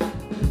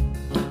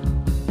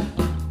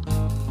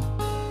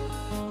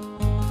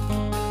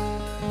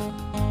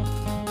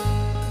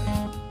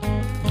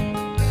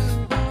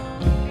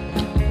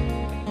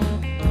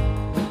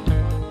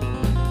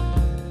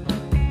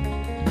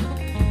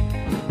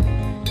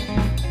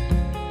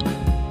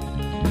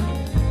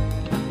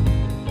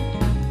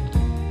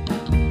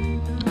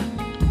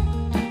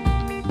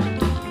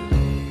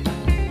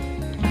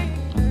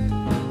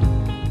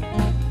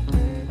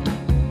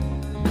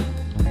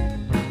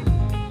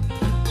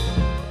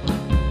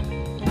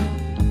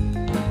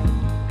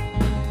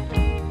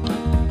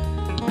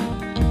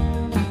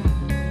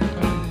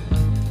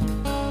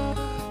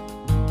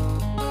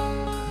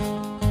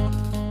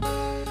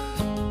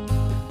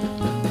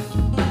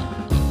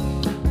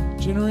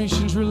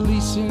 Generations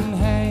releasing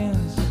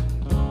hands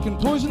can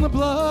poison the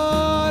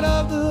blood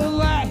of the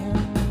land,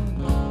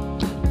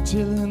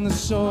 tilling the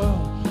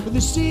soil with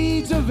the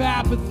seeds of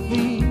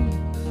apathy.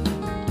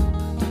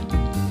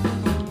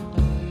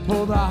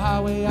 Pull the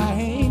highway, I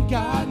ain't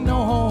got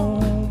no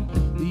home.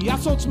 The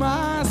asphalt's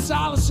my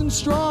solace and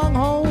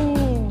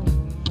stronghold.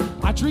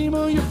 I dream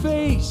of your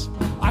face,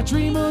 I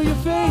dream of your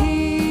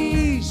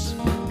face,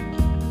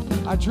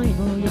 I dream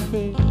of your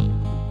face.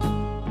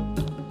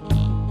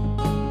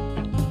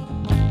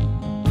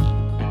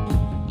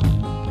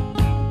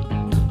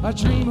 I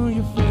dream of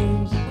your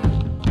face.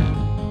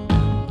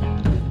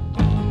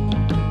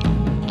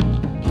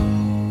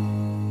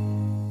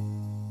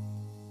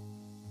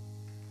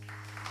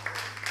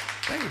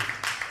 Thank you.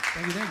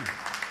 Thank you, thank you.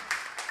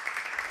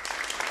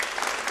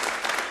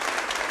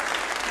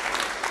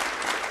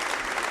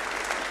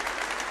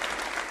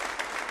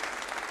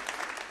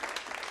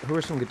 Who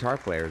are some guitar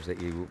players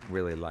that you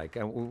really like?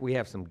 We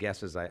have some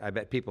guesses. I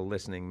bet people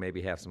listening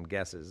maybe have some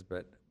guesses,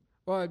 but...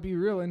 Well, I'd be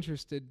real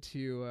interested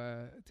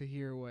to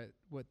hear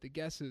what the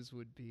guesses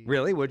would be.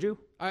 Really? Would you?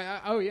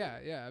 Oh yeah,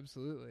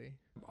 absolutely.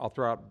 I'll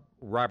throw out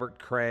Robert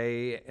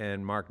Cray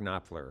and Mark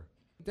Knopfler.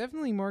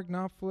 Definitely Mark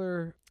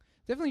Knopfler.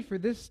 Definitely for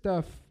this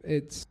stuff,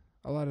 it's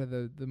a lot of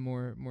the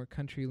more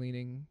country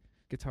leaning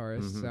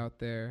guitarists out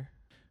there.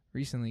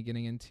 Recently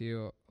getting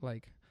into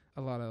like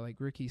a lot of like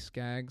Ricky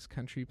Skaggs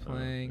country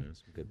playing.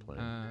 That's good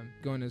playing.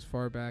 Going as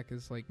far back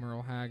as like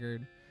Merle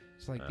Haggard.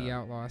 It's like the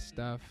outlaw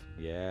stuff.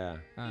 Yeah.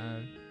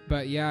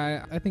 But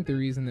yeah, I think the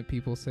reason that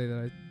people say that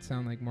I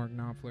sound like Mark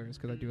Knopfler is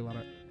because I do a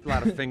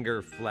lot of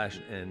finger, flesh,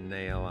 and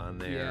nail on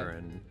there,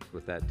 and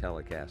with that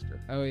Telecaster.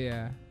 Oh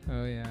yeah.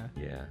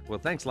 Yeah. Well,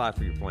 thanks a lot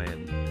for your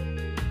playing.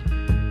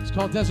 It's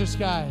called Desert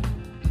Sky.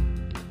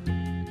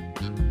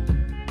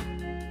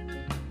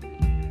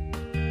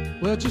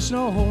 Well, just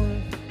north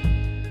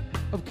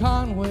of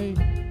Conway,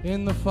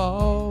 and the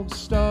fog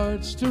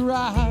starts to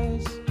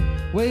rise.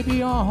 Way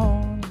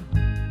beyond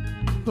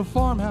the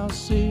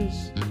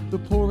farmhouses, the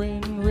poor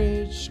and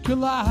rich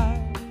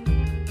collide.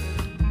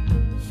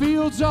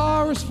 Fields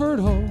are as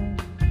fertile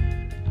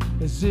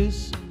as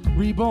this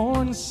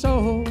reborn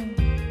soul.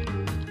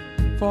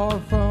 Far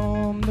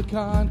from the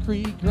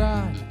concrete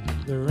grind,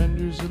 there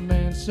enters a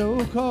man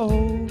so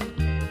cold.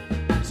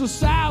 So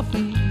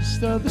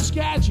southeast of the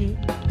Skagit,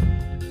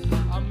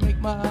 I make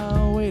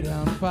my way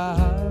down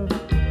 5.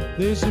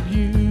 There's a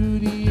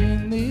beauty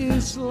in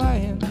this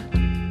land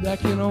that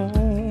can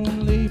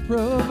only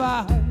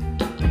provide.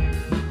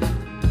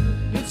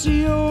 It's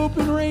the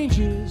open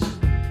ranges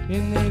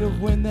and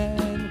native wind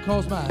that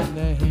calls my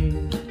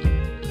name.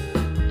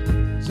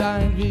 As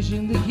I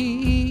envision the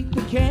heat,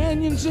 the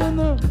canyons, and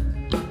the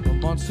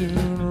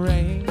monsoon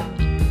rain.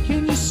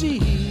 Can you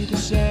see the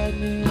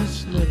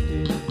sadness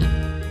lifted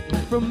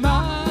from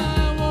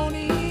my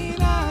wanting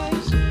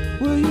eyes?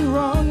 Will you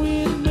run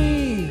with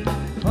me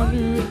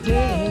under a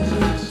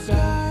desert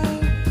sky?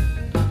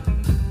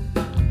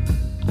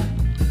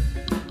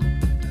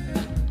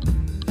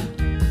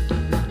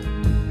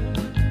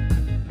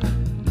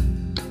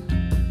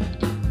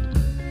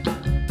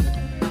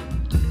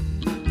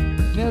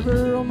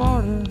 Never a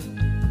martyr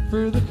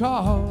for the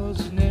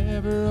cause,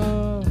 never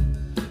a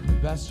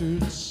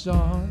bastard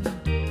son,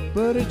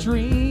 but a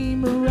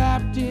dreamer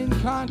wrapped in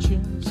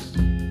conscience,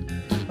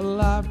 a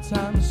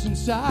lifetime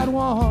since I'd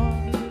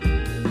won.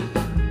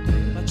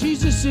 Like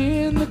Jesus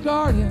in the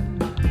garden,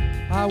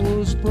 I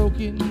was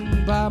broken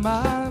by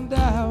my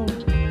doubt,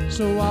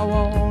 so I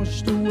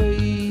washed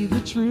away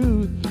the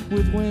truth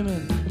with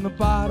women in the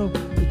bottle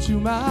to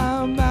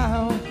my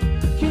mouth.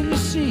 Can you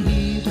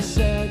see the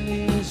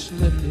sadness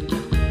lifted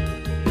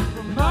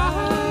from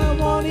my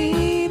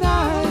wanting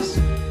eyes?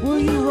 Will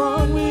you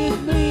run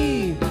with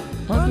me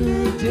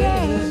under a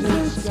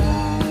desert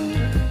sky?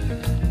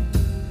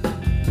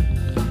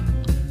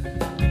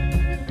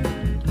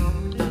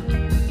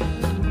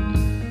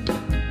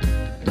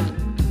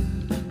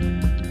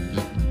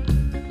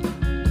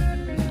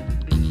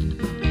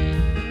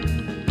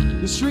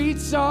 The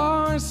streets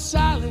are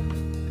silent,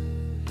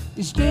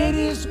 as dead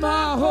as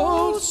my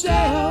whole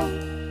self.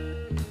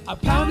 I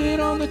pounded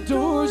on the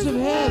doors of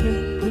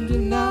heaven and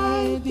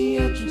denied the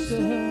entrance to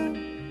hell.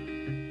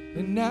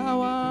 And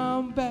now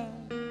I'm back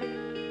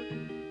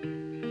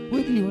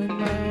with you in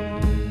my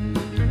arms.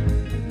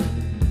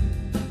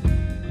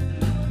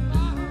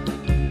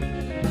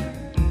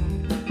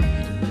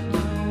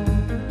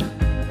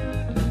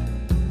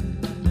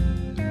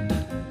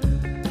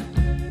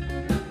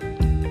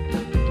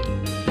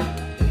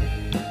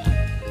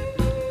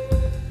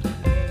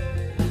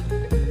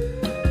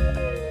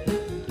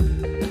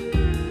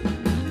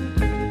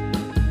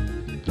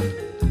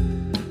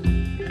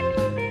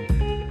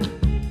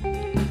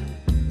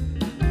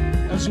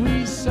 As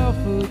we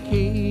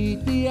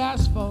suffocate the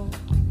asphalt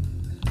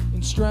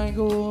and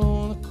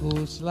strangle the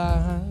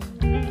coastline,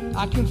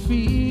 I can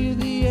feel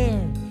the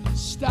air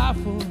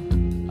stifle.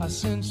 I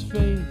sense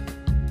faith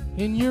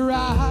in your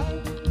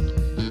eyes.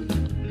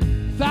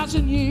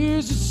 1,000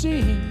 years it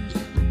seems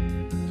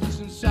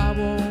since I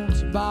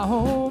walked my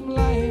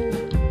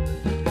homeland.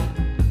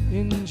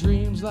 In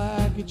dreams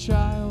like a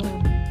child,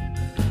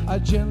 I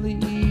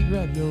gently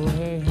grab your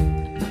hand.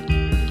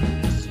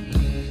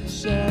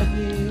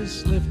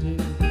 Sadness lifted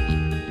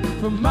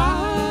from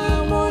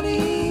my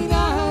wanting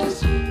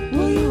eyes.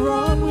 Will you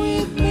run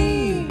with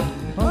me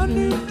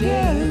under a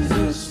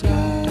desert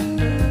sky?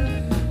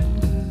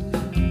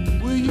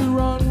 Will you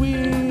run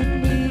with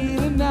me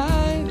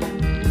tonight?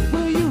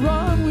 Will you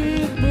run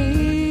with me?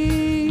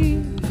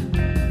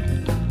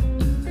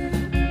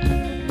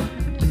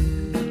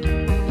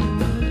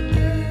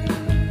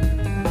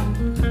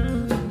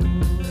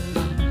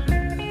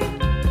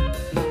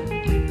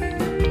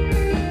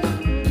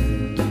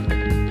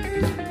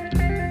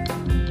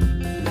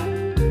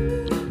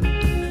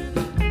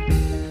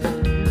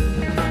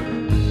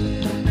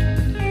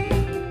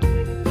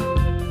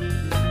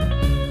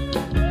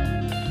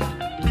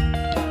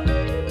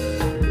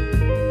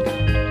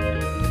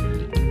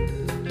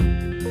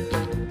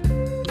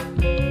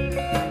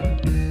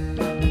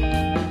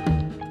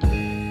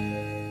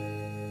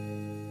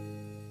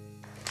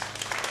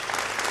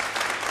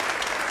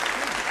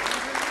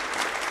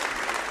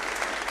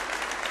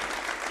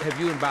 Have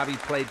you and Bobby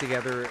played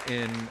together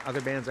in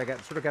other bands? I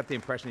got the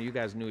impression that you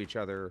guys knew each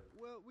other.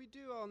 Well, we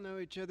do all know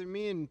each other.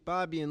 Me and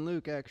Bobby and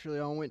Luke actually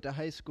all went to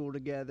high school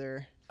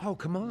together. Oh,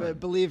 come on.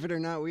 But believe it or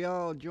not, we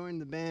all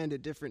joined the band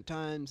at different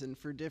times and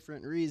for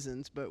different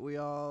reasons, but we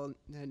all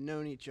had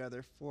known each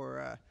other for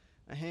a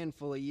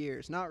handful of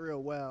years. Not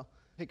real well.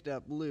 Picked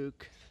up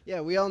Luke.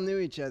 Yeah, we all knew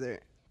each other.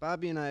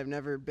 Bobby and I have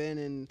never been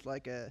in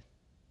like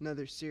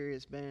another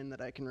serious band that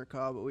I can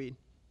recall, but we,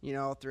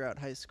 all throughout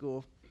high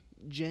school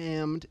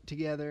jammed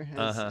together,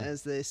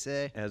 as they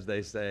say. As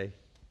they say.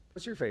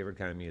 What's your favorite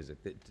kind of music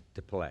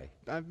to play?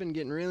 I've been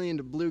getting really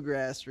into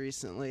bluegrass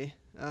recently.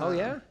 Oh,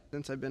 yeah?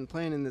 Since I've been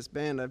playing in this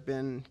band, I've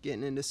been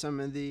getting into some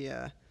of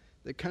the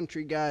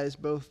country guys,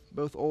 both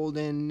old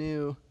and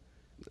new.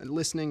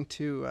 Listening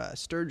to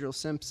Sturgill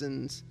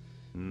Simpson's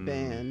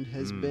band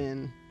has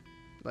been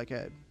like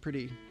a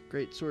pretty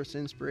great source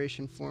of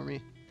inspiration for me.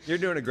 You're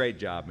doing a great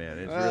job, man.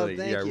 It's Well, really,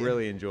 thank I you.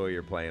 really enjoy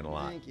your playing a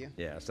lot. Thank you.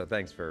 Yeah, so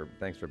thanks for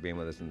being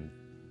with us and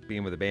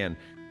being with the band.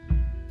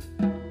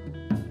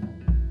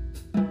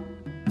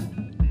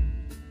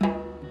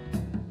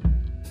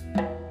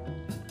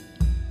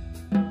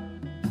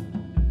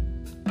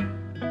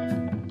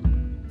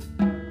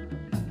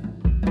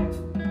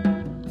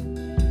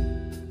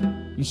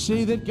 You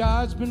say that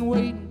God's been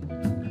waiting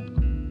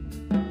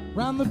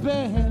round the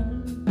bend.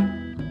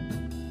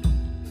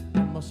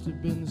 It must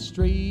have been the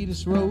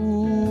straightest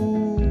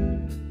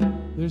road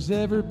there's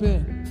ever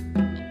been.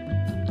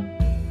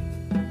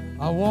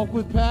 I walk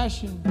with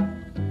passion,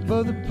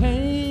 but the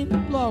pain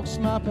that blocks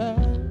my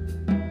path.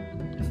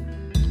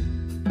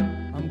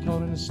 I'm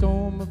caught in a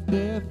storm of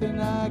death and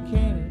I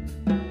can't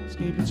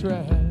escape its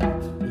wrath.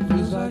 It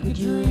feels like a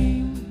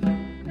dream.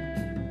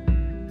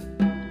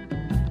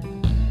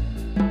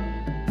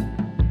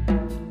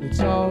 It's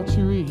all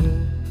too real.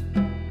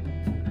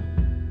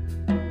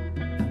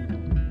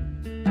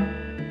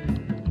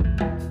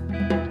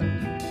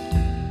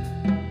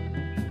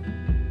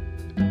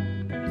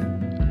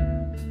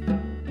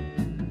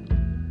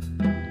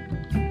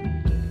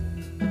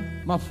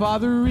 My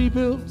father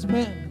rebuilt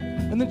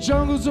men in the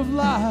jungles of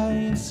lie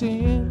and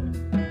sin.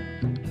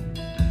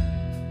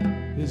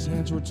 His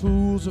hands were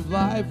tools of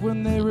life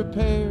when they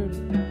repaired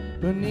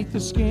beneath the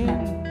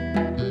skin.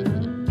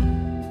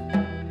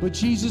 But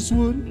Jesus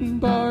wouldn't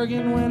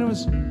bargain when it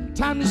was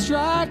time to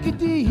strike a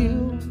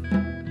deal.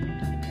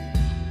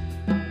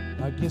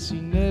 I guess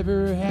he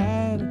never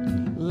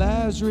had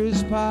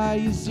Lazarus'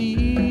 pious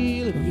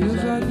zeal. It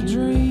feels like a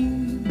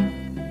dream.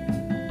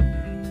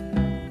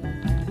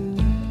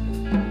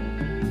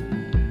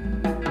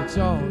 It's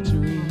all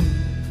too real.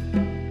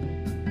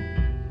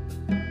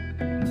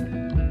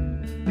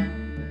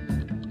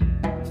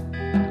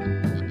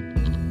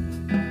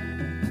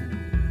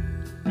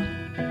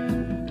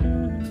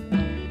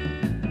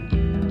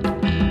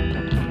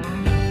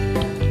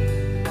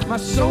 My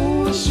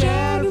soul is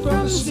shattered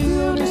from the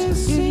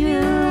stillness in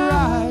your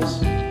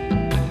eyes.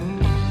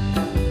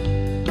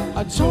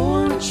 I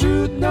tore the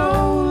truth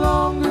no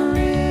longer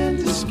in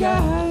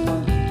disguise.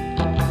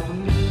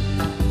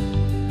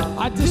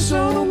 I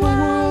disown the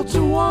world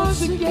to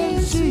once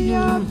again see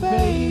your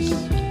face.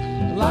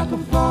 Like a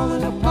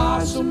fallen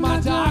apostle, my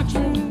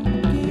doctrine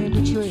can't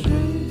betray.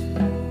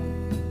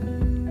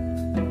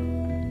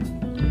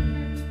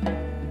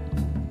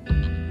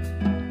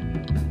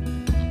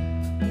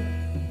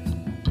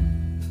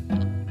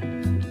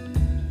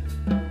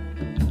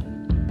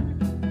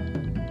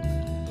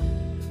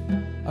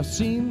 I've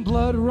seen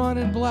blood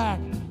running black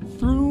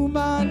through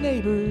my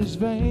neighbor's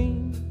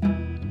vein.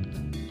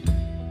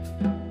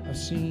 I've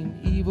seen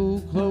evil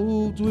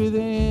clothed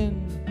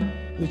within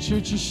the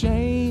church of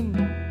shame.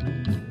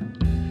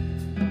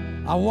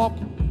 I walk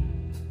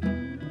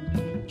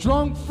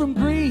drunk from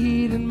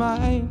greed and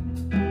mine,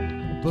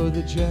 but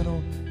the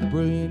gentle,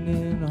 brilliant,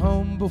 and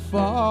humble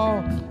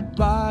fall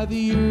by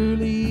the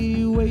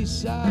early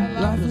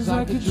wayside. Life is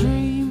like a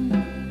dream.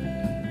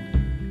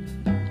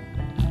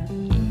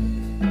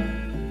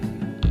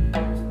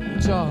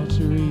 It's all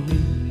too real.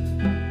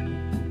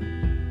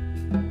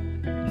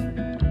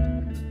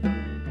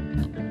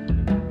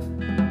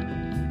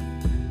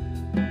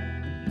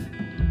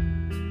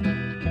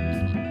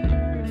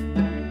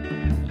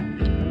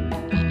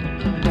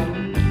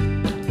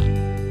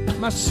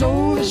 My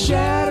soul is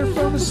shattered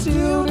from the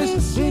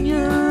stillness in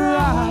your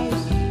eyes.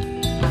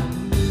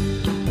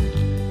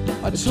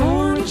 I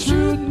tore the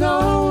truth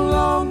no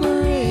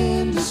longer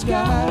in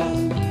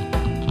disguise.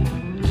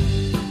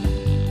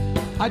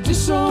 I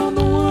disown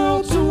the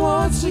world to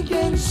once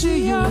again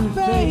see your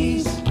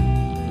face.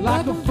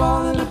 Like a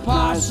fallen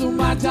apostle,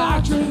 my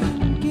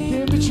doctrine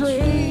can't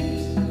betray.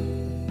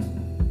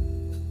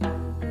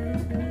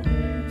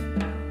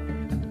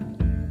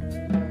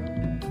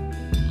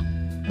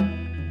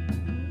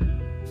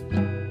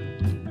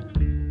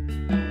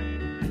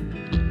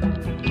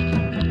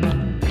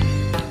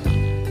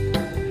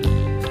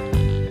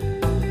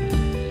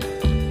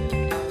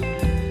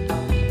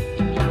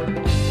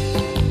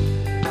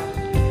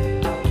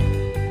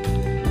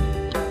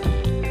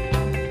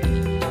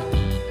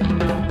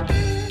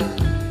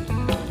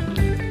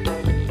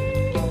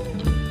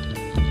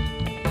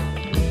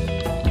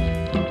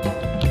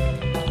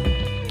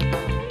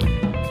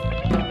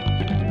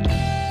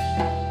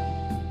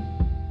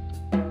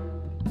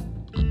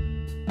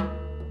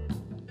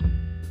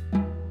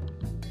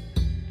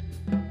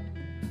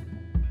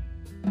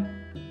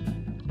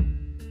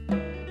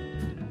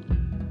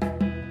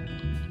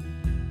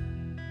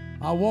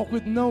 I walk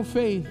with no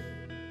faith,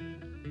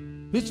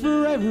 it's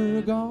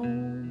forever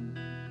gone.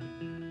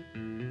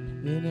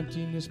 And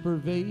emptiness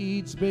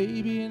pervades,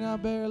 baby, and I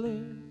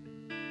barely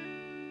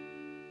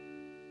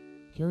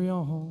carry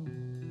on home.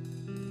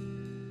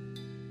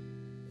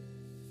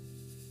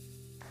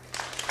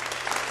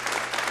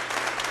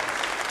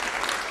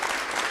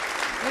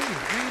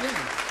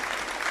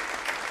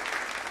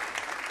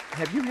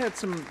 Have you had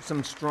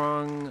some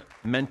strong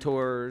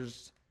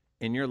mentors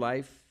in your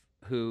life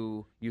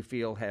who you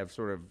feel have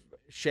sort of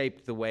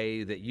shaped the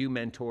way that you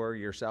mentor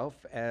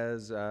yourself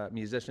as a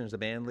musician, as a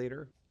band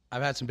leader?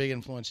 I've had some big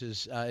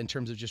influences in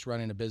terms of just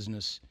running a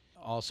business.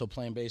 Also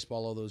playing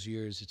baseball all those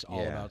years, it's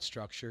all about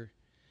structure.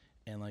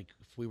 And like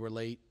if we were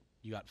late,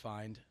 you got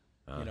fined,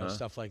 you know,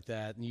 stuff like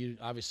that. And you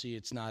obviously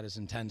it's not as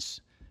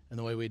intense in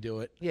the way we do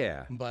it.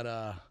 Yeah.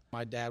 But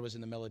my dad was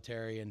in the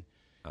military, and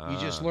you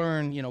just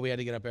learn, you know, we had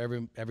to get up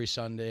every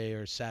Sunday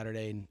or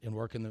Saturday and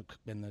work in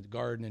the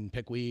garden and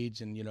pick weeds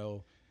and, you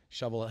know,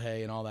 shovel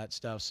hay and all that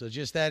stuff. So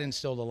just that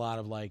instilled a lot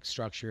of like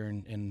structure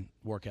and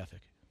work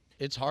ethic.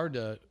 It's hard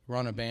to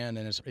run a band,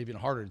 and it's even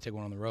harder to take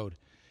one on the road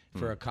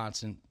for a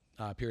constant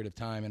period of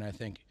time. And I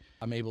think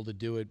I'm able to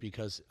do it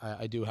because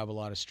I do have a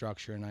lot of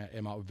structure, and I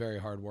am a very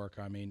hard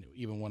worker. I mean,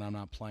 even when I'm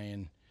not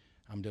playing,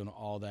 I'm doing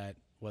all that,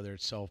 whether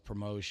it's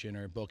self-promotion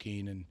or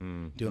booking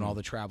and doing all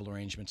the travel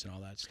arrangements and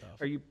all that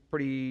stuff. Are you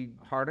pretty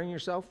hard on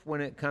yourself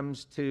when it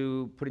comes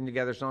to putting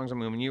together songs? I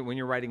mean, when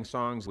you're writing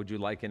songs, would you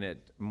liken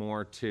it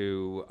more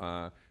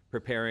to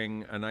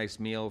preparing a nice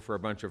meal for a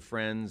bunch of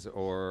friends,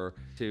 or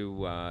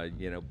to,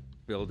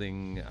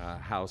 building a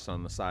house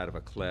on the side of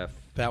a cliff?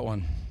 That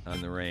one. On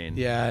the rain.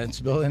 Yeah, it's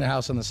building a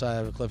house on the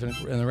side of a cliff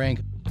in the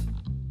rain.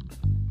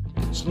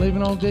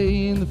 Slaving all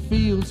day in the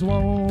fields,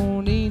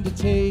 wanting to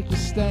take a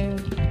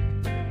stand.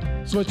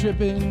 Sweat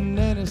dripping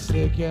and as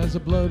thick as the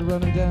blood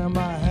running down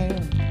my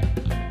hand.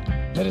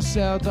 Headed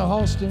south to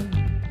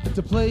Halston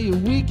to play a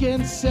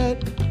weekend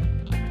set.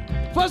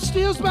 Fuss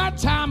steals my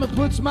time and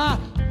puts my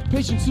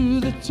patience to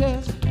the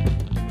test.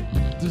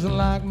 Doesn't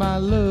like my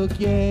look,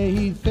 yeah,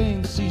 he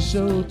thinks he's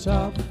so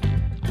tough.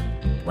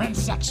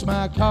 Ransacks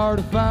my car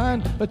to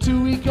find a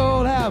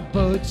 2-week-old half,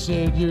 but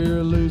said you're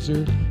a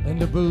loser and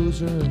a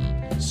boozer,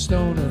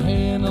 stoner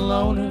and a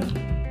loner.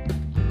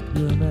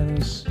 You're a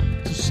menace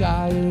to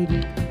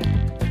society.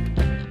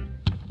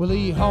 Well,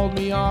 he hauled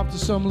me off to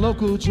some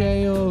local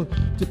jail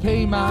to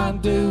pay my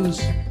dues.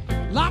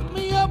 Locked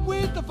me up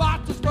with the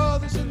Fox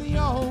brothers and the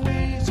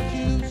always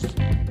accused.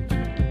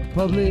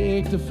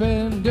 Public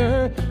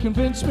defender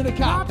convinced me to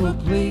cop a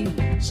plea.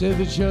 Said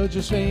the judge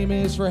was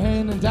famous for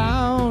handing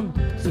down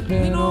the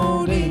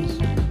penalties.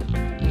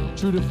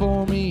 True to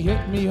form, he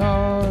hit me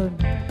hard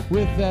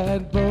with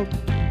that book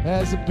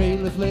as the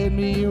bailiff led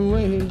me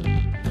away.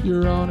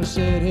 Your Honor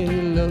said, hey,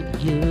 look,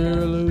 you're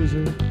a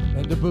loser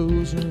and a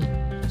boozer,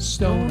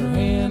 stoner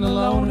and a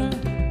loner.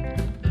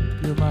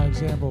 You're my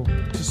example,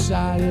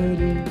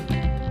 society.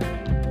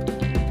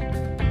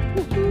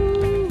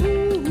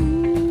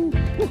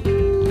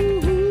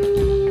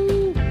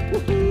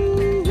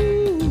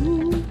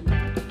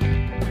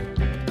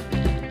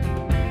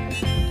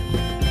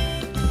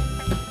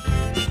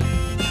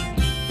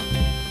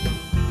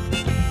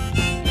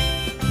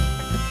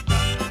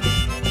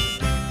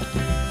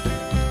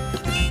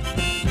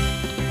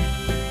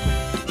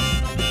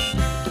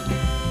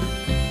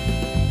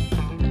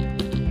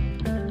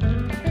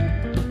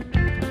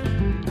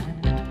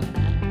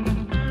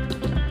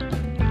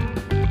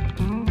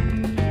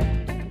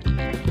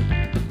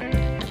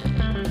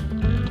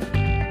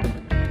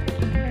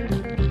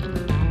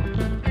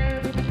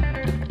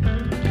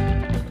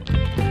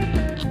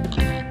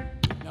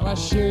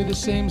 The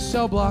same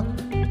cell block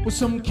with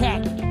some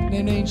cat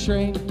named Ain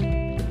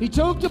Train. He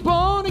toked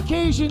upon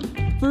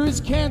occasion for his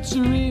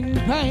cancer in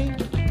pain.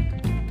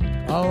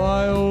 I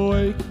lie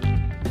awake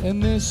in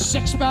this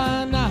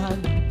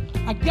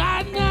 6x9. I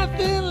got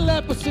nothing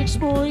left but 6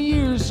 more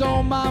years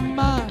on my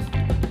mind.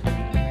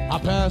 I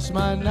pass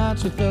my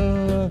nights with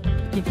a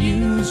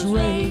confused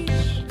rage.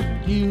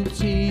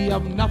 Guilty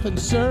of nothing,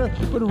 sir,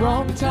 but a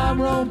wrong time,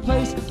 wrong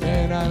place.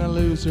 And I'm a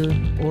loser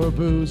or a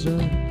boozer,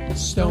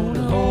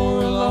 stoner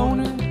or a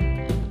loner,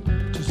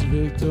 just a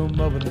victim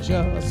of an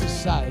unjust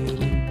society.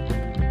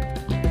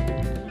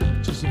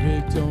 Just a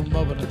victim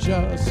of an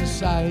unjust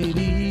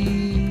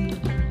society.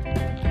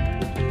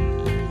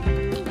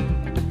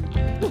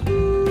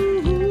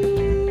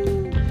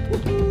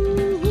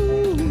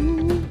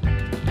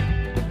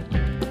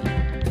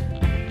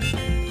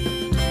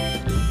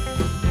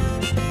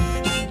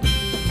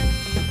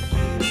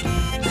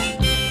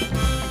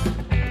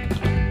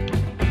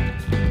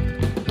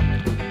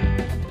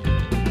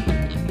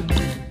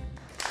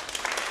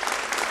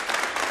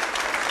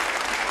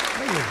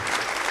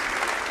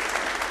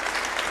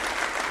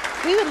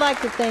 We would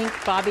like to thank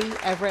Bobby,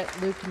 Everett,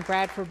 Luke, and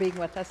Brad for being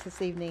with us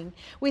this evening.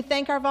 We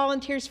thank our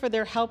volunteers for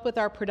their help with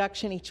our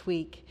production each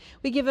week.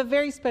 We give a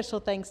very special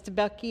thanks to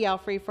Becky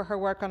Alfrey for her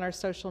work on our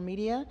social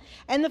media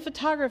and the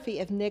photography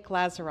of Nick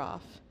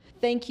Lazaroff.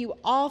 Thank you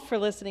all for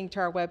listening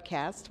to our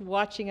webcast,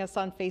 watching us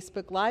on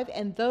Facebook Live,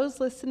 and those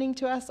listening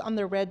to us on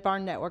the Red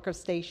Barn network of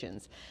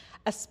stations.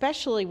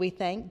 Especially we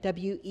thank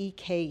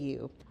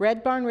WEKU,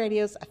 Red Barn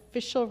Radio's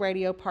official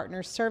radio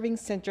partner serving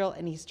Central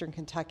and Eastern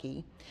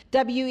Kentucky.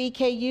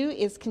 WEKU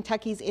is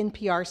Kentucky's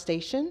NPR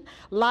station,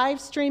 live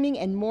streaming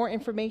and more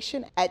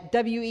information at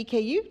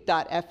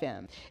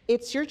weku.fm.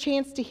 It's your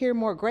chance to hear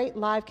more great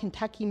live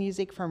Kentucky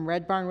music from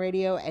Red Barn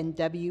Radio and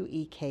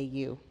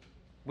WEKU.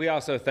 We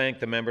also thank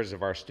the members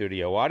of our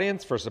studio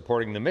audience for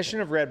supporting the mission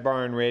of Red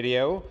Barn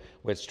Radio,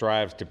 which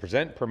strives to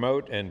present,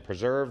 promote, and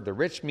preserve the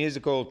rich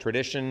musical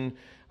tradition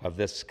of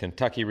this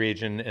Kentucky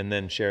region and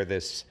then share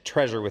this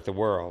treasure with the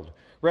world.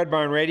 Red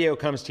Barn Radio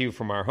comes to you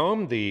from our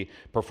home, the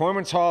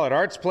Performance Hall at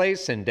Arts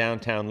Place in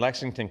downtown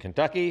Lexington,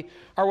 Kentucky.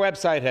 Our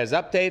website has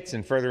updates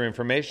and further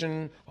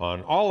information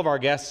on all of our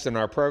guests and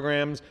our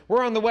programs.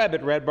 We're on the web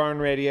at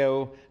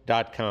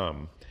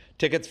redbarnradio.com.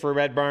 Tickets for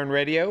Red Barn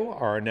Radio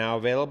are now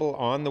available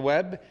on the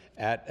web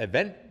at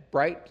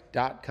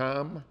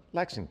eventbrite.com,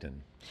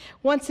 Lexington.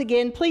 Once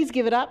again, please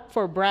give it up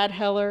for Brad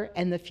Heller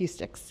and the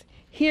Fustics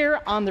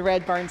here on the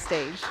Red Barn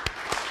stage.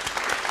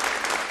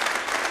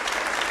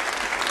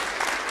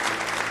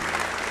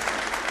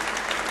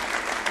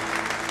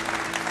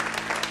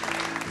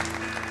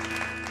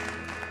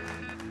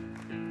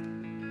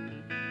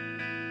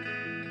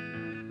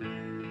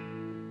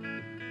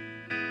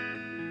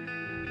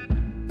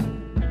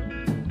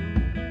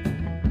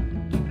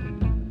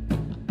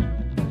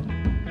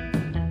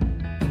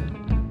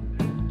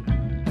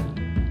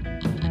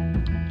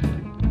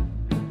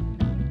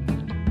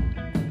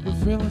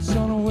 Villains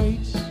on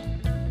awaits,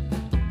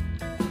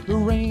 the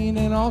rain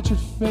and altered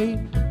fate.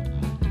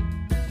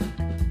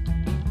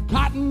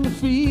 Cotton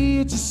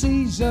fields, a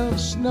seas of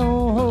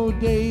snow,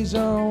 days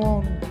are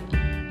worn.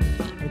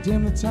 I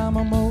dim the time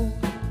I mow.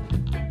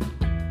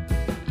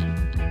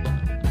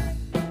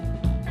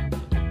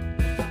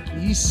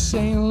 East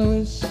St.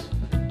 Louis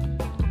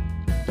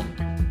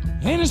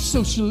and a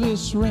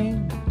socialist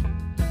ring,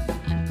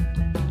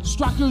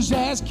 strikers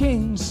as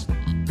kings.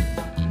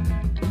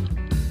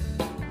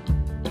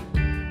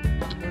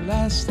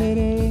 Last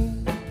day,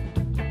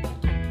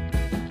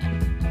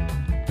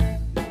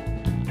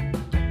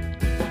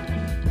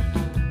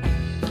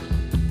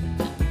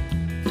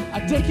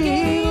 a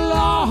decade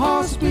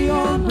lost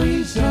beyond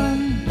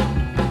reason.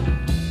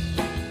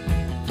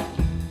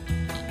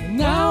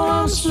 Now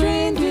I'm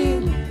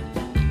stranded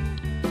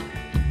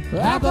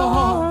at the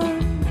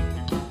heart,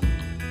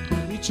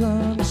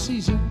 return to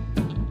season.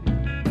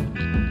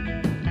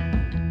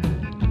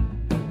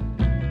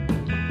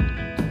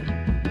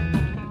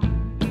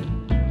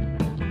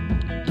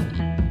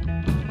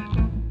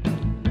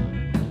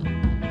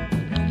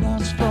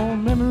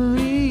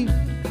 Memory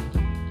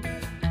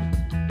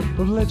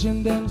of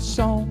legend and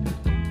song.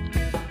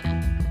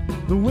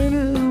 The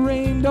winter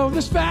reigned over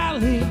this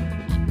valley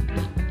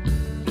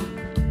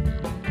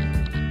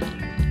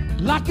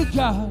like a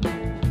god.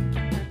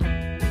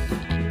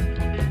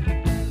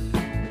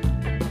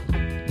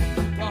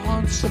 The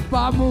haunts of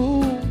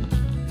Babu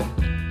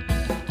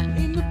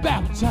in the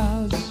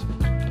baptized,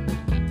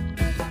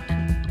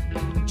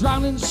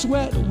 drowning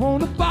sweat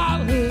won't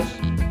abolish.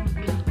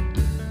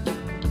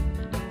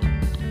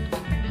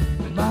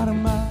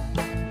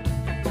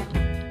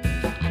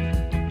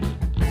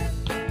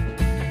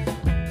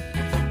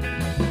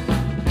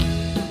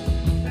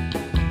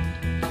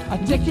 A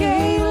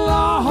decade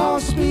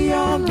lost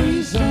beyond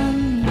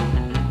reason.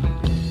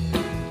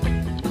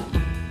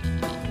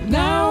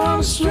 Now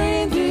I'm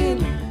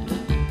stranded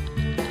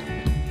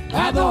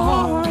at the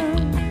heart,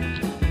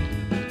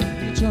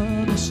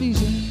 return to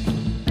season.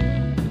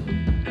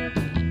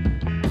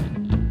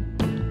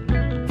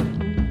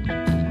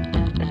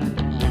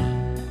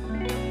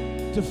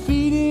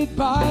 Defeated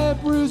by a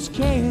bruised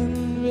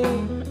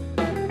canvas,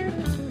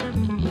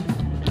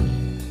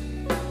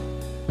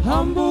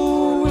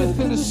 humble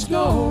within a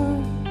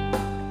skull.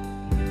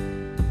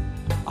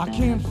 I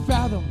can't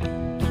fathom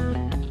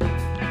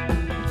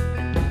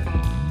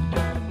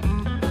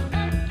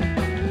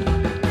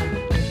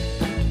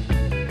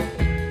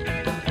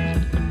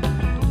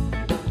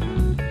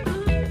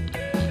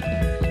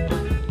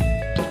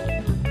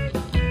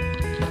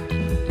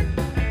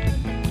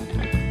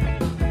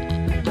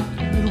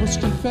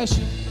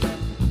confession,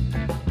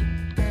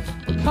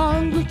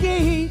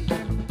 congregate.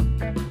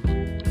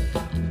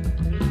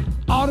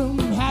 Autumn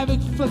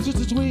havoc flushes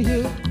its way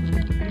here.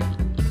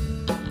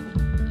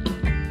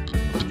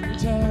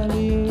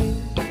 Retaliate.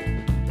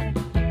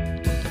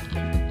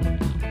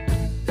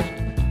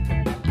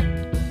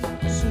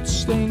 Soot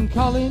stain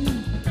calling.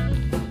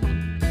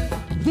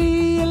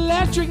 The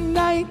electric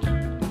night.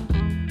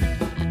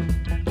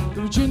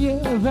 The Virginia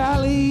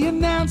Valley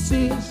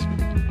announces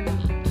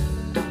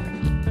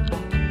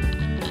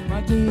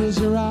my day has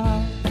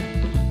arrived.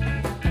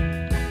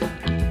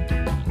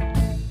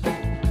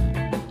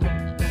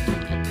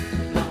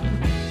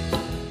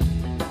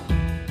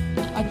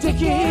 A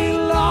decade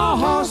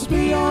lost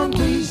beyond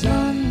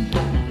reason.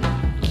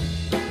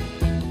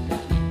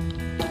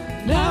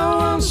 Now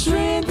I'm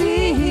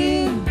stranded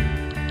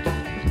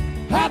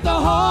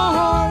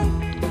heart.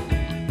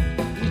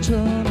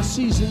 Eternal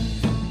season.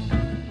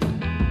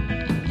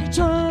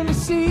 Eternal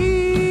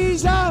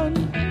season.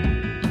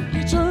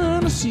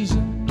 Eternal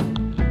season.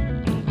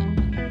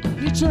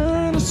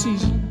 Eternal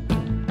season.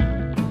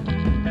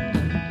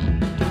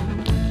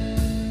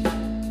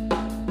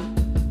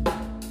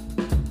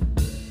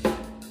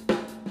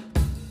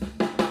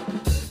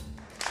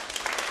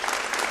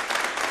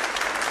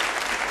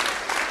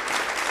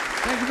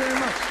 Thank you very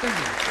much.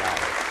 Thank you.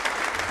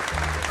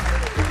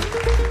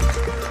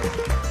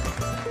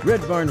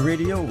 Red Barn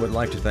Radio would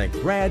like to thank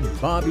Brad,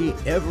 Bobby,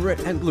 Everett,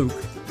 and Luke,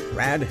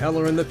 Brad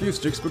Heller, and the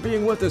Fustics for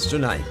being with us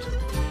tonight.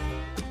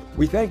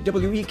 We thank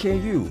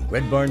WEKU,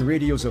 Red Barn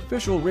Radio's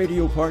official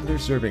radio partner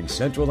serving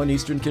Central and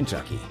Eastern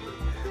Kentucky.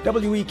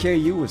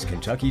 WEKU is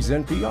Kentucky's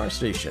NPR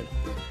station.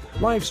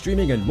 Live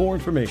streaming and more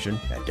information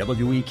at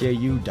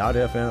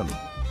weku.fm.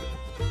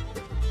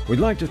 We'd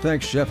like to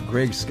thank Chef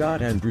Greg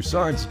Scott and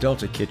Broussard's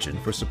Delta Kitchen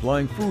for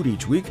supplying food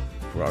each week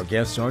for our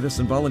guest artists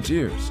and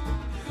volunteers.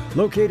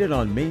 Located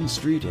on Main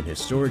Street in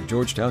historic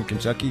Georgetown,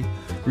 Kentucky,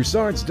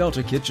 Broussard's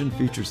Delta Kitchen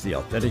features the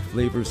authentic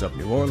flavors of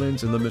New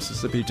Orleans and the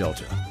Mississippi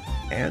Delta,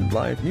 and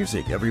live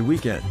music every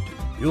weekend.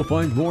 You'll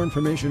find more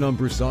information on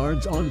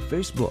Broussard's on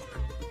Facebook.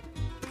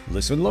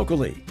 Listen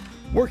locally,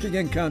 working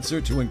in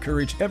concert to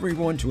encourage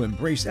everyone to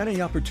embrace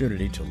any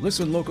opportunity to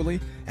listen locally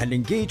and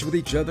engage with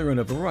each other in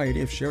a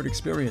variety of shared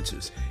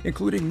experiences,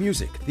 including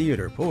music,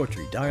 theater,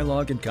 poetry,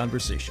 dialogue, and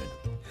conversation.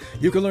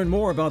 You can learn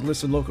more about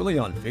Listen Locally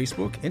on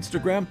Facebook,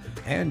 Instagram,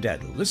 and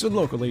at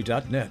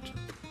listenlocally.net.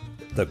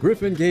 The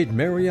Griffin Gate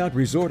Marriott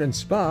Resort and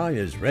Spa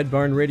is Red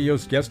Barn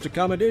Radio's guest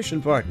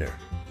accommodation partner,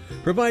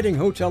 providing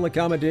hotel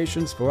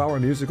accommodations for our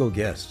musical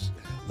guests.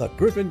 The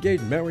Griffin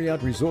Gate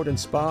Marriott Resort and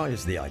Spa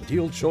is the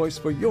ideal choice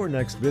for your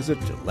next visit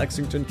to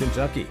Lexington,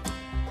 Kentucky.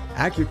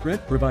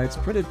 AccuPrint provides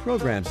printed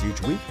programs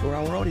each week for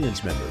our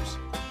audience members.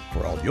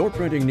 For all your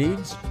printing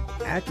needs,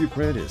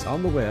 AccuPrint is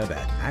on the web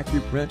at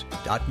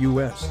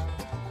accuprint.us.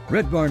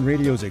 Red Barn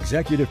Radio's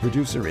executive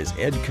producer is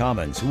Ed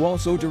Commons, who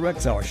also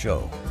directs our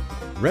show.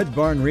 Red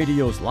Barn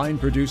Radio's line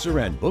producer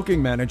and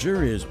booking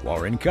manager is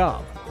Warren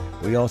Cobb.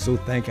 We also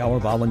thank our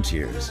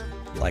volunteers.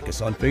 Like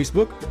us on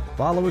Facebook,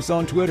 follow us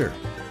on Twitter.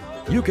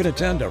 You can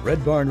attend a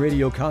Red Barn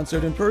Radio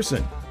concert in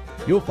person.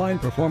 You'll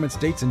find performance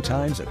dates and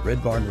times at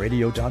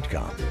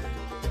redbarnradio.com.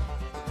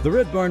 The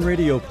Red Barn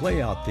Radio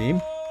playout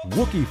theme,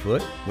 Wookie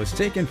Foot, was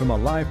taken from a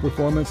live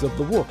performance of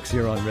the Wooks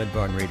here on Red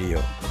Barn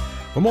Radio.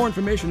 For more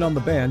information on the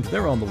band,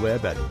 they're on the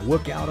web at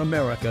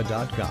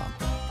wookoutamerica.com.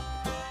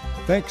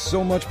 Thanks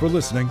so much for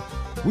listening.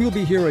 We'll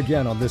be here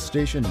again on this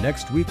station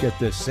next week at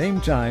this same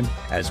time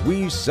as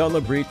we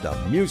celebrate the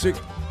music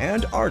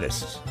and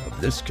artists of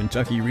this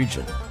Kentucky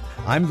region.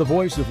 I'm the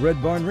voice of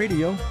Red Barn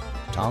Radio,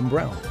 Tom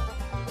Brown.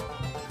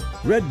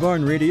 Red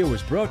Barn Radio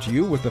is brought to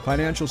you with the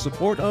financial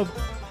support of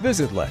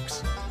Visit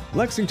Lex,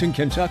 Lexington,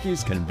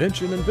 Kentucky's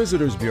Convention and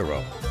Visitors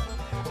Bureau.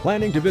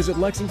 Planning to visit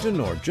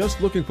Lexington or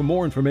just looking for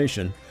more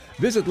information,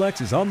 Visit Lex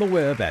is on the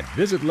web at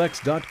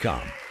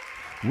visitlex.com.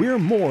 We're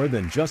more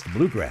than just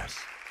bluegrass.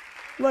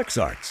 Lex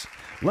Arts,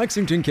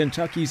 Lexington,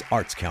 Kentucky's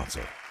Arts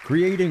Council,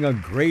 creating a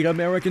great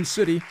American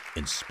city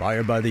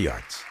inspired by the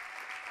arts.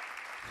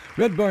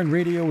 Red Barn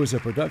Radio is a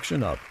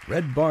production of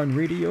Red Barn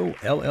Radio,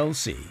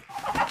 LLC.